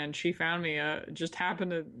Target, and she found me, just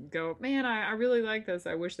happened to go, man, I really like this.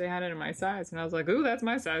 I wish they had it in my size. And I was like, ooh, that's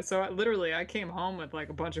my size. So I came home with like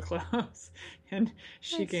a bunch of clothes, and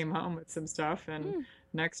she came home with some stuff. And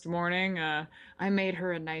next morning, I made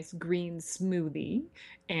her a nice green smoothie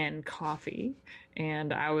and coffee,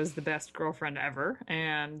 and I was the best girlfriend ever.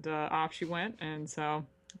 And off she went. And so,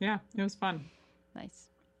 yeah, it was fun. Nice.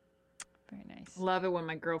 Very nice. Love it when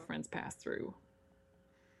my girlfriends pass through.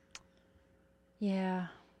 Yeah,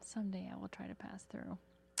 someday I will try to pass through.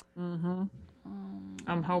 Mm-hmm.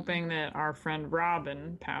 I'm hoping that our friend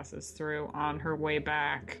Robin passes through on her way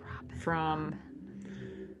back from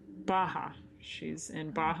Baja. She's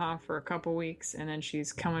in Baja for a couple weeks, and then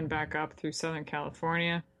she's coming back up through Southern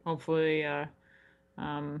California. Hopefully,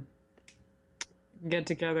 um, get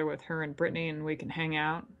together with her and Brittany, and we can hang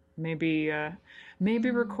out. Maybe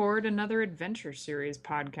record another adventure series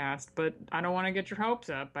podcast. But I don't want to get your hopes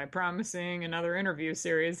up by promising another interview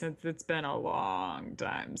series, since it's been a long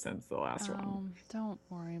time since the last one. Don't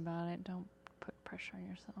worry about it. Don't put pressure on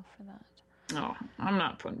yourself for that. No, I'm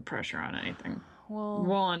not putting pressure on anything. Well,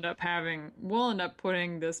 we'll end up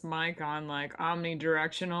putting this mic on like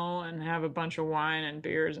omnidirectional and have a bunch of wine and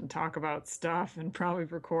beers and talk about stuff and probably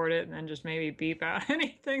record it and then just maybe beep out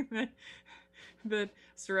anything that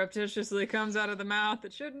surreptitiously comes out of the mouth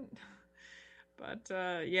that shouldn't. But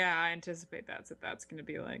yeah, I anticipate that's going to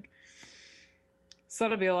be like. So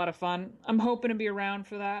that'll be a lot of fun. I'm hoping to be around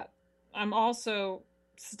for that. I'm also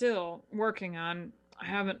still working on. I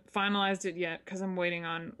haven't finalized it yet because I'm waiting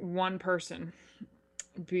on one person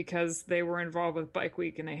because they were involved with Bike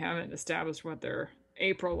Week and they haven't established what their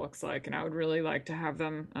April looks like. And I would really like to have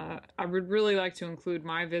them. I would really like to include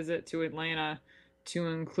my visit to Atlanta to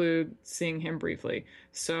include seeing him briefly.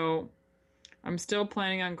 So I'm still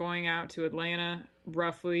planning on going out to Atlanta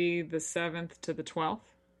roughly the 7th to the 12th.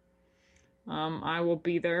 I will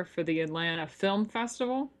be there for the Atlanta Film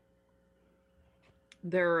Festival.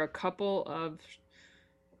 There are a couple of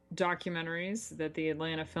documentaries that the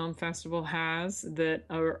Atlanta Film Festival has that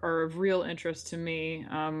are of real interest to me.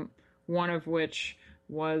 One of which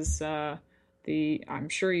was I'm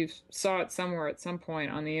sure you saw it somewhere at some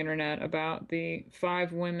point on the internet about the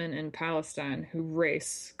 5 women in Palestine who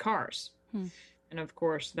race cars. And of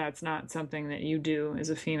course, that's not something that you do as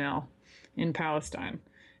a female in Palestine.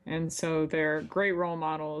 And so they're great role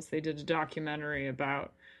models. They did a documentary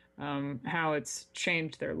about how it's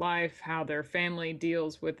changed their life, how their family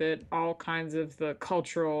deals with it, all kinds of the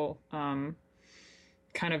cultural kind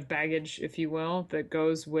of baggage, if you will, that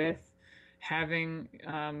goes with having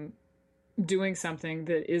doing something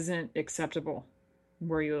that isn't acceptable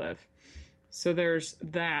where you live. So there's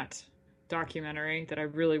that documentary that I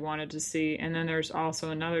really wanted to see. And then there's also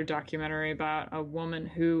another documentary about a woman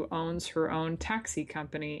who owns her own taxi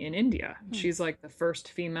company in India. She's like the first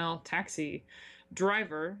female taxi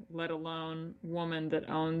driver, let alone woman that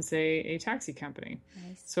owns a taxi company.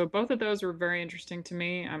 Nice. So both of those were very interesting to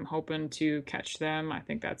me. I'm hoping to catch them. I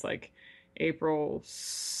think that's like April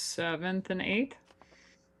 7th and 8th.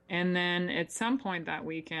 And then at some point that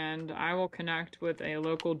weekend, I will connect with a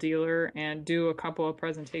local dealer and do a couple of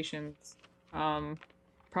presentations.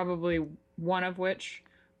 Probably one of which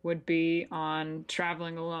would be on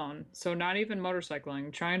traveling alone. So not even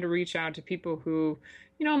motorcycling, trying to reach out to people who,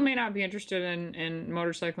 may not be interested in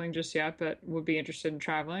motorcycling just yet, but would be interested in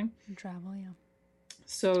traveling. Travel, yeah.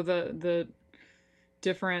 So the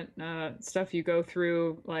different stuff you go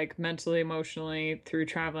through, like mentally, emotionally, through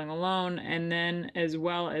traveling alone, and then as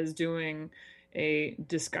well as doing a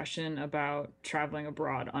discussion about traveling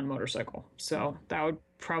abroad on motorcycle. So that would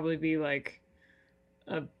probably be like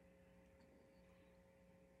a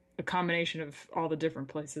combination of all the different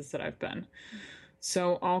places that I've been.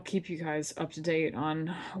 So I'll keep you guys up to date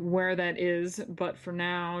on where that is. But for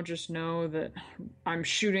now, just know that I'm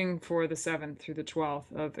shooting for the 7th through the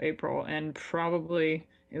 12th of April. And probably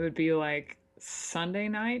it would be like Sunday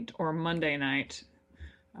night or Monday night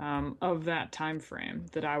of that time frame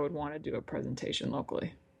that I would want to do a presentation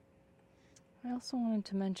locally. I also wanted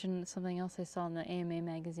to mention something else I saw in the AMA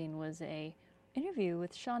magazine was a interview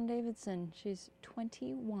with Sean Davidson. She's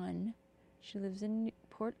 21. She lives in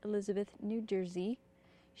Port Elizabeth, New Jersey.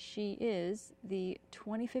 She is the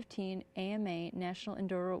 2015 AMA National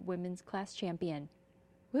Enduro Women's Class Champion.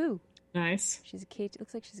 Woo! Nice.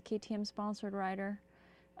 Looks like she's a KTM sponsored rider.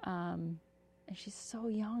 And she's so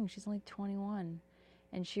young. She's only 21.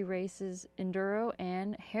 And she races enduro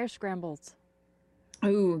and hare scrambles.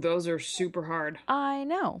 Ooh, those are super hard. I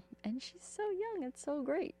know. And she's so young. It's so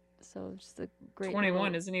great. So just a great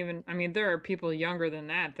 21 isn't even, there are people younger than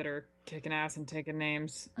that are kicking ass and taking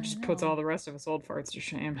names. It just puts all the rest of us old farts to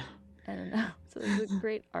shame. I don't know. So there's a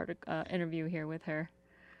great interview here with her.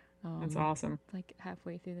 That's awesome. Like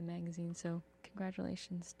halfway through the magazine. So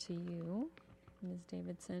congratulations to you, Ms.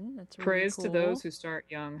 Davidson. That's really Praise cool. to those who start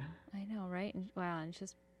young. I know, right? And, wow, and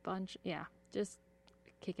just just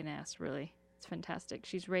kicking ass, really. It's fantastic.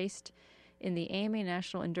 She's raced in the AMA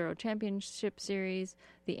National Enduro Championship Series,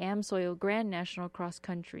 the AMSOIL Grand National Cross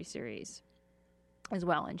Country Series as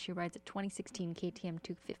well. And she rides a 2016 KTM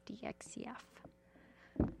 250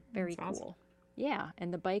 XCF. Very That's cool. Awesome. Yeah,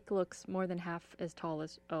 and the bike looks more than half as tall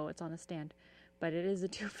as, oh, it's on a stand, but it is a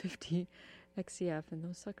 250 XCF, and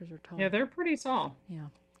those suckers are tall. Yeah, they're pretty tall. Yeah,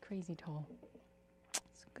 crazy tall.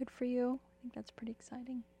 So good for you. I think that's pretty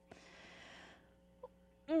exciting.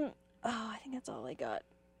 Oh, I think that's all I got.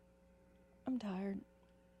 I'm tired.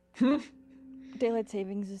 Daylight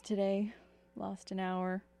savings is today. Lost an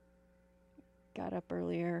hour. Got up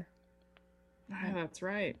earlier. That's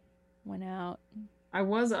right. Went out. I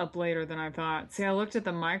was up later than I thought. See, I looked at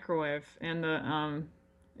the microwave and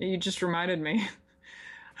you just reminded me.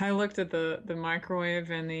 I looked at the microwave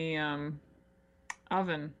and the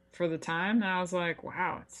oven for the time, and I was like,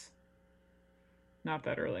 wow, it's not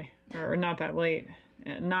that early or not that late.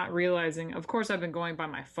 And not realizing, of course, I've been going by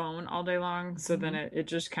my phone all day long, so then it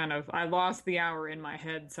just kind of, I lost the hour in my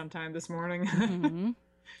head sometime this morning.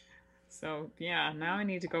 So, yeah, now I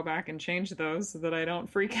need to go back and change those so that I don't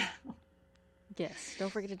freak out. Yes, don't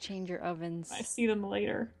forget to change your ovens. I see them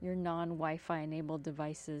later. Your non-Wi-Fi enabled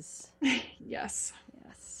devices. Yes.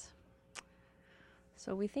 Yes.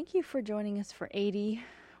 So we thank you for joining us for 80.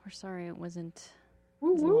 We're sorry it wasn't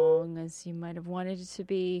as long as you might have wanted it to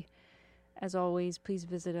be. As always, please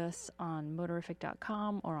visit us on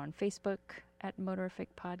motorific.com or on Facebook at Motorific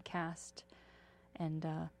Podcast. And,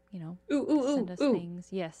 send us things.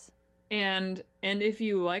 Yes. And if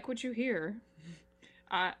you like what you hear,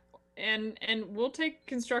 and we'll take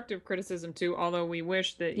constructive criticism too, although we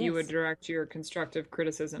wish that you would direct your constructive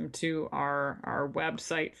criticism to our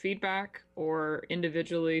website feedback or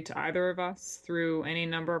individually to either of us through any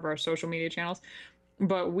number of our social media channels.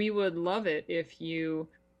 But we would love it if you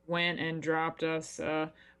went and dropped us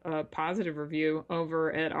a positive review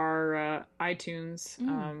over at our iTunes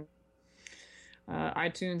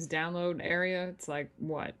iTunes download area. It's like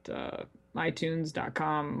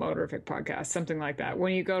iTunes.com Motorific Podcast, something like that.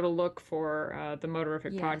 When you go to look for the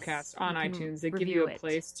Motorific Podcast on iTunes, they give you a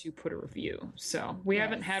place to put a review. So we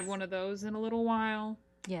haven't had one of those in a little while.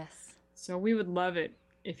 Yes. So we would love it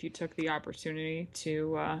if you took the opportunity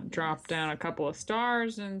to drop down a couple of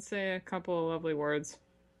stars and say a couple of lovely words.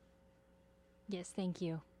 Yes, thank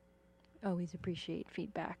you. Always appreciate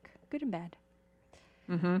feedback, good and bad.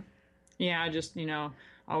 Yeah, I just,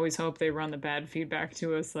 always hope they run the bad feedback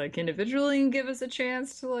to us, like, individually and give us a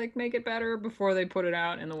chance to, like, make it better before they put it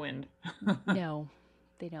out in the wind. No,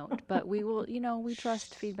 they don't. But we will, we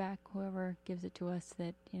trust feedback, whoever gives it to us,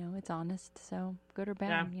 that, it's honest. So good or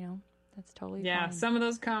bad, that's totally fine. Some of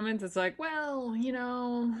those comments, it's like, well,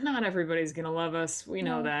 not everybody's going to love us. We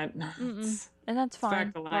know that. And that's fine.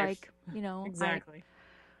 Fact of life. Like, exactly.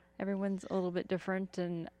 Everyone's a little bit different,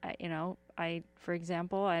 and I, for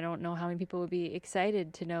example, I don't know how many people would be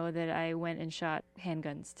excited to know that I went and shot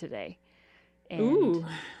handguns today, and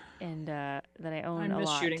that I own a lot. I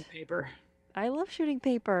miss shooting paper. I love shooting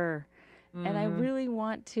paper, and I really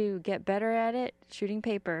want to get better at it, shooting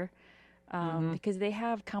paper, because they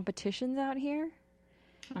have competitions out here.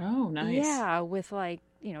 Oh, nice. Yeah, with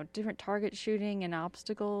different target shooting and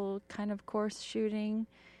obstacle kind of course shooting.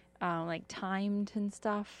 Like timed and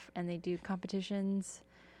stuff, and they do competitions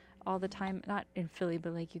all the time. Not in Philly,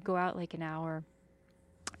 but like you go out like an hour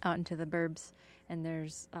out into the burbs, and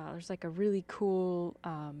there's like a really cool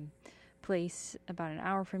place about an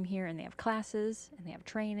hour from here, and they have classes and they have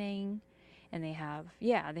training, and they have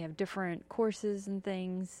different courses and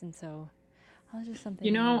things, and so that's just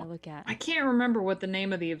something I want to look at. I can't remember what the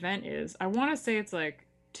name of the event is. I want to say it's like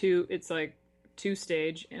two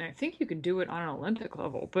stage, and I think you could do it on an Olympic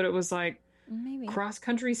level, but it was like maybe cross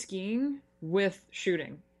country skiing with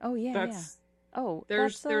shooting. Oh yeah,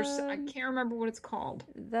 there's I can't remember what it's called.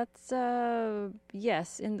 That's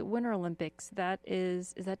yes, in the Winter Olympics.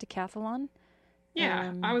 Is that decathlon?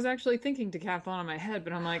 Yeah, I was actually thinking decathlon in my head,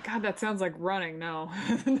 but I'm like, God, that sounds like running. No,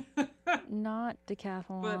 not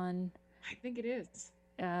decathlon. But I think it is.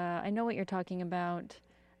 I know what you're talking about.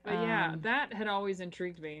 But yeah, that had always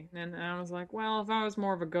intrigued me. And I was like, well, if I was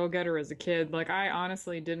more of a go-getter as a kid, like, I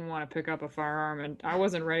honestly didn't want to pick up a firearm, and I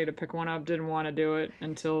wasn't ready to pick one up, didn't want to do it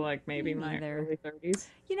until, like, maybe my early 30s.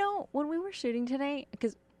 When we were shooting today,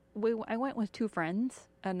 because I went with two friends,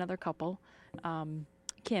 another couple,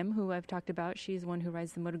 Kim, who I've talked about, she's the one who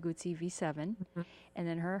rides the Moto Guzzi V7, and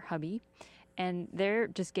then her hubby. And they're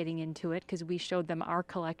just getting into it because we showed them our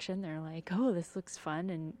collection. They're like, oh, this looks fun.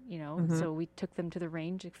 And, so we took them to the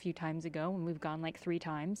range a few times ago, and we've gone like 3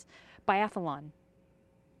 times. Biathlon.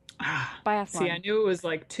 Biathlon. See, I knew it was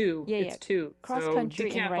like 2. Yeah, it's 2. Cross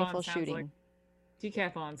country and rifle shooting.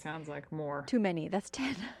 Decathlon sounds like more. Too many. That's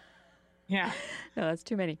 10. Yeah. No, that's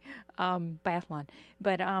too many. Biathlon.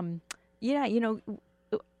 But, I've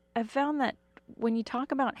found that when you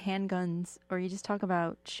talk about handguns or you just talk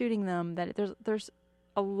about shooting them, that there's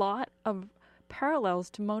a lot of parallels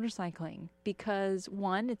to motorcycling because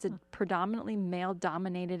one, it's a predominantly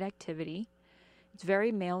male-dominated activity. It's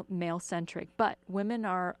very male-centric, but women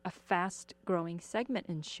are a fast-growing segment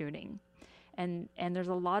in shooting. And there's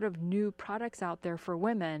a lot of new products out there for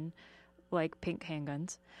women, like pink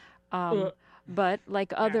handguns, but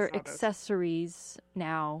like other accessories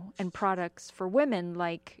now and products for women,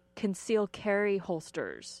 like concealed carry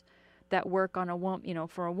holsters that work on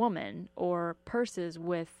for a woman, or purses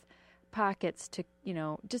with pockets to,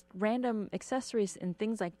 just random accessories and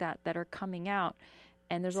things like that are coming out.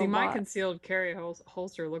 And there's my concealed carry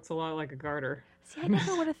holster looks a lot like a garter. See, I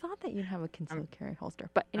never would have thought that you'd have a concealed carry holster.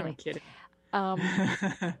 But anyway. I'm kidding.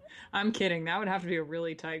 I'm kidding. That would have to be a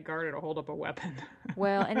really tight garter to hold up a weapon.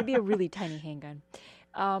 Well, and it'd be a really tiny handgun.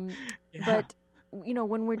 But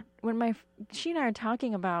when she and I are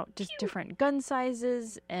talking about just different gun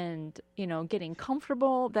sizes and getting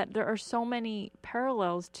comfortable, that there are so many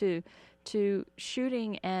parallels to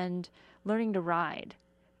shooting and learning to ride.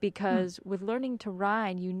 Because with learning to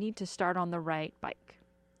ride, you need to start on the right bike.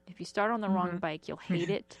 If you start on the wrong bike, you'll hate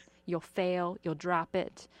it, you'll fail, you'll drop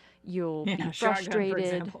it, you'll be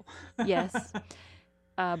frustrated. Yes.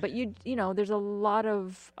 But there's a lot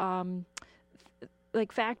of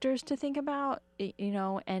like factors to think about,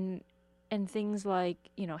 and things like,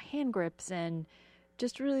 hand grips and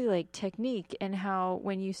just really like technique, and how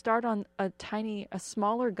when you start on a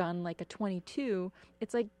smaller gun like a .22,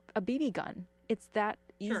 it's like a BB gun. It's that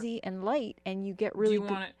easy and light, and you get really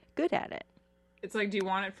good at it. It's like, do you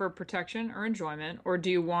want it for protection or enjoyment, or do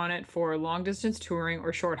you want it for long distance touring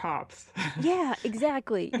or short hops? Yeah,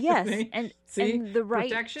 exactly. Yes, and the right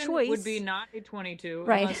protection choice would be not a .22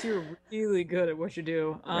 right. unless you're really good at what you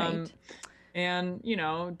do. Right. And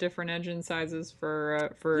different engine sizes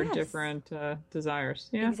for yes. different desires.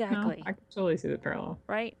 Yeah, exactly. No, I can totally see the parallel.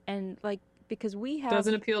 Right, and like because we have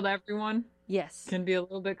doesn't appeal to everyone. Yes, can be a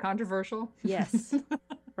little bit controversial. Yes.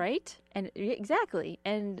 Right? And exactly.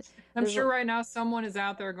 And I'm sure right now someone is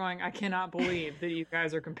out there going, I cannot believe that you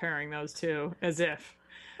guys are comparing those two, as if.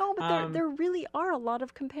 Oh, but there really are a lot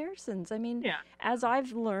of comparisons. I mean, as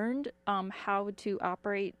I've learned how to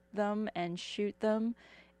operate them and shoot them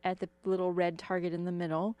at the little red target in the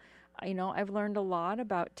middle, I've learned a lot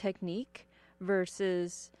about technique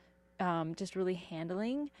versus just really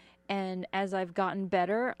handling. And as I've gotten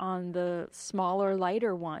better on the smaller,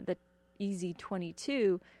 lighter one, the Easy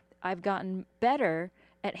 22, I've gotten better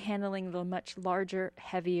at handling the much larger,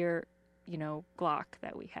 heavier, Glock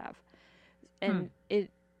that we have. And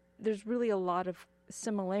there's really a lot of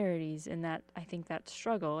similarities in that. I think that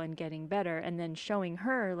struggle and getting better, and then showing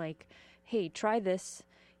her like, hey, try this,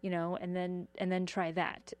 and then try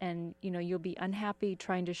that. And, you'll be unhappy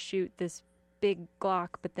trying to shoot this big Glock,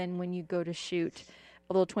 but then when you go to shoot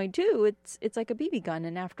a little 22, it's like a BB gun.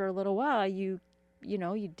 And after a little while,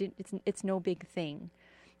 it's no big thing.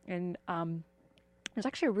 And there's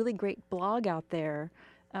actually a really great blog out there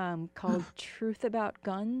called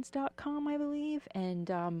truthaboutguns.com, I believe,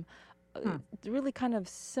 and really kind of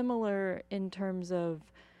similar in terms of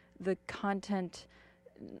the content,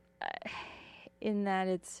 in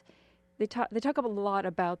that they talk a lot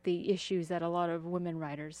about the issues that a lot of women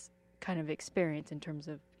writers kind of experience in terms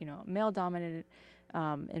of male dominated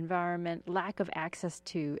environment, lack of access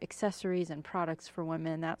to accessories and products for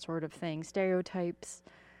women, that sort of thing, stereotypes,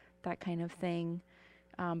 that kind of thing.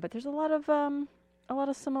 But there's a lot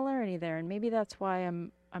of similarity there, and maybe that's why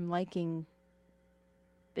I'm liking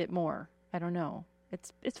it more. I don't know.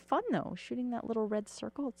 It's fun though, shooting that little red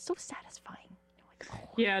circle. It's so satisfying.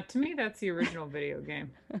 Yeah, to me that's the original video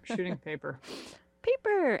game, shooting paper.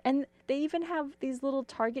 Paper, and they even have these little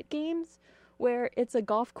target games where it's a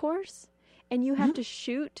golf course. And you have to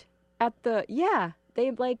shoot at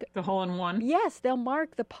they like the hole in one. Yes, they'll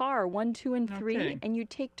mark the par 1, 2, and 3, okay. And you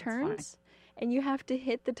take turns, and you have to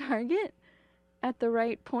hit the target at the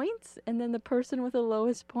right points, and then the person with the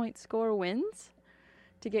lowest point score wins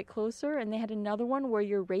to get closer. And they had another one where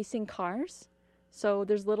you're racing cars, so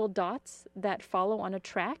there's little dots that follow on a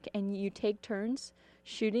track, and you take turns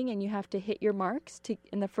shooting, and you have to hit your marks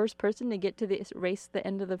and the first person to get to the race, the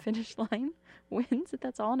end of the finish line, wins.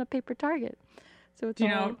 That's all on a paper target. So it's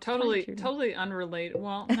totally unrelated.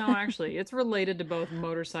 Well, no, actually, it's related to both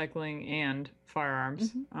motorcycling and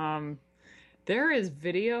firearms. There is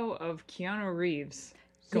video of Keanu Reeves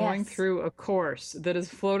going Yes. through a course that is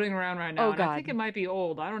floating around right now, Oh and I think God. it might be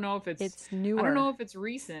old. It's I don't know newer. if it's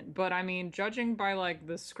recent, but I mean, judging by like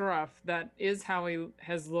the scruff, that is how he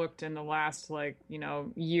has looked in the last like,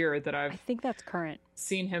 year that I I've think that's current.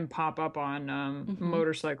 seen him pop up on Mm-hmm.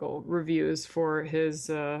 motorcycle reviews for his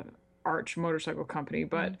Arch motorcycle company. Mm-hmm.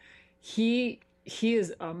 But he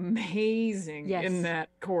is amazing in Yes. that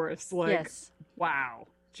chorus. Like, Yes. wow,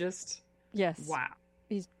 just Yes. wow.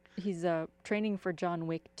 He's he's training for John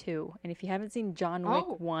Wick 2. And if you haven't seen John Wick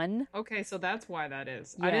Oh, 1, okay, so that's why that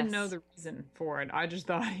is. I didn't know yes. the reason for it. I just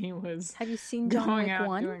thought he was Have you seen John going Wick out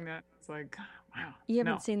 1? doing that. It's like, wow. You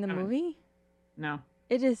haven't No, seen the I haven't. movie? No.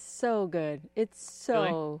 It is so good. It's Really?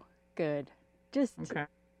 so good. Just Okay.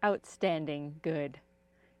 outstanding good.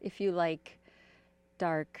 If you like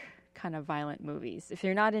dark, kind of violent movies. If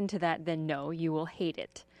you're not into that, then no, you will hate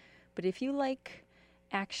it. But if you like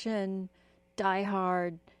action, die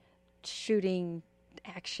hard, shooting,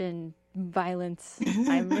 action, violence,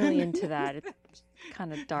 I'm really into that. It's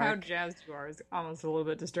kind of How dark. jazzed you are is almost a little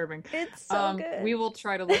bit disturbing. It's so We good. will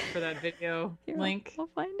try to look for that video Here, link I'll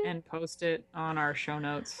find it. and post it on our show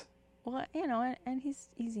notes. Well, and he's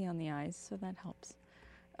easy on the eyes, so that helps.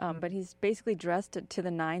 But he's basically dressed to the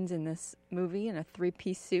nines in this movie in a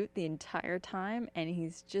three-piece suit the entire time, and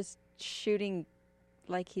he's just shooting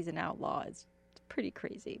like he's an outlaw. It's pretty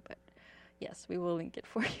crazy, but yes, we will link it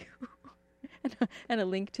for you. And a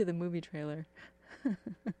link to the movie trailer.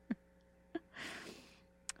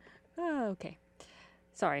 Okay.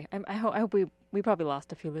 Sorry. I hope we probably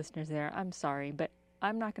lost a few listeners there. I'm sorry, but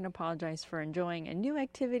I'm not going to apologize for enjoying a new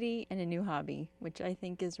activity and a new hobby, which I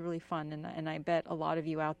think is really fun. And I bet a lot of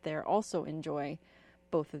you out there also enjoy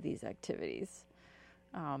both of these activities.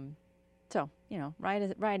 So,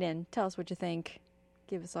 write in, tell us what you think,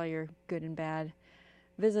 give us all your good and bad.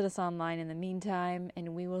 Visit us online in the meantime, and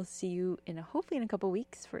we will see you hopefully in a couple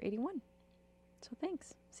weeks for 81. So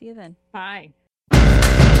thanks. See you then. Bye.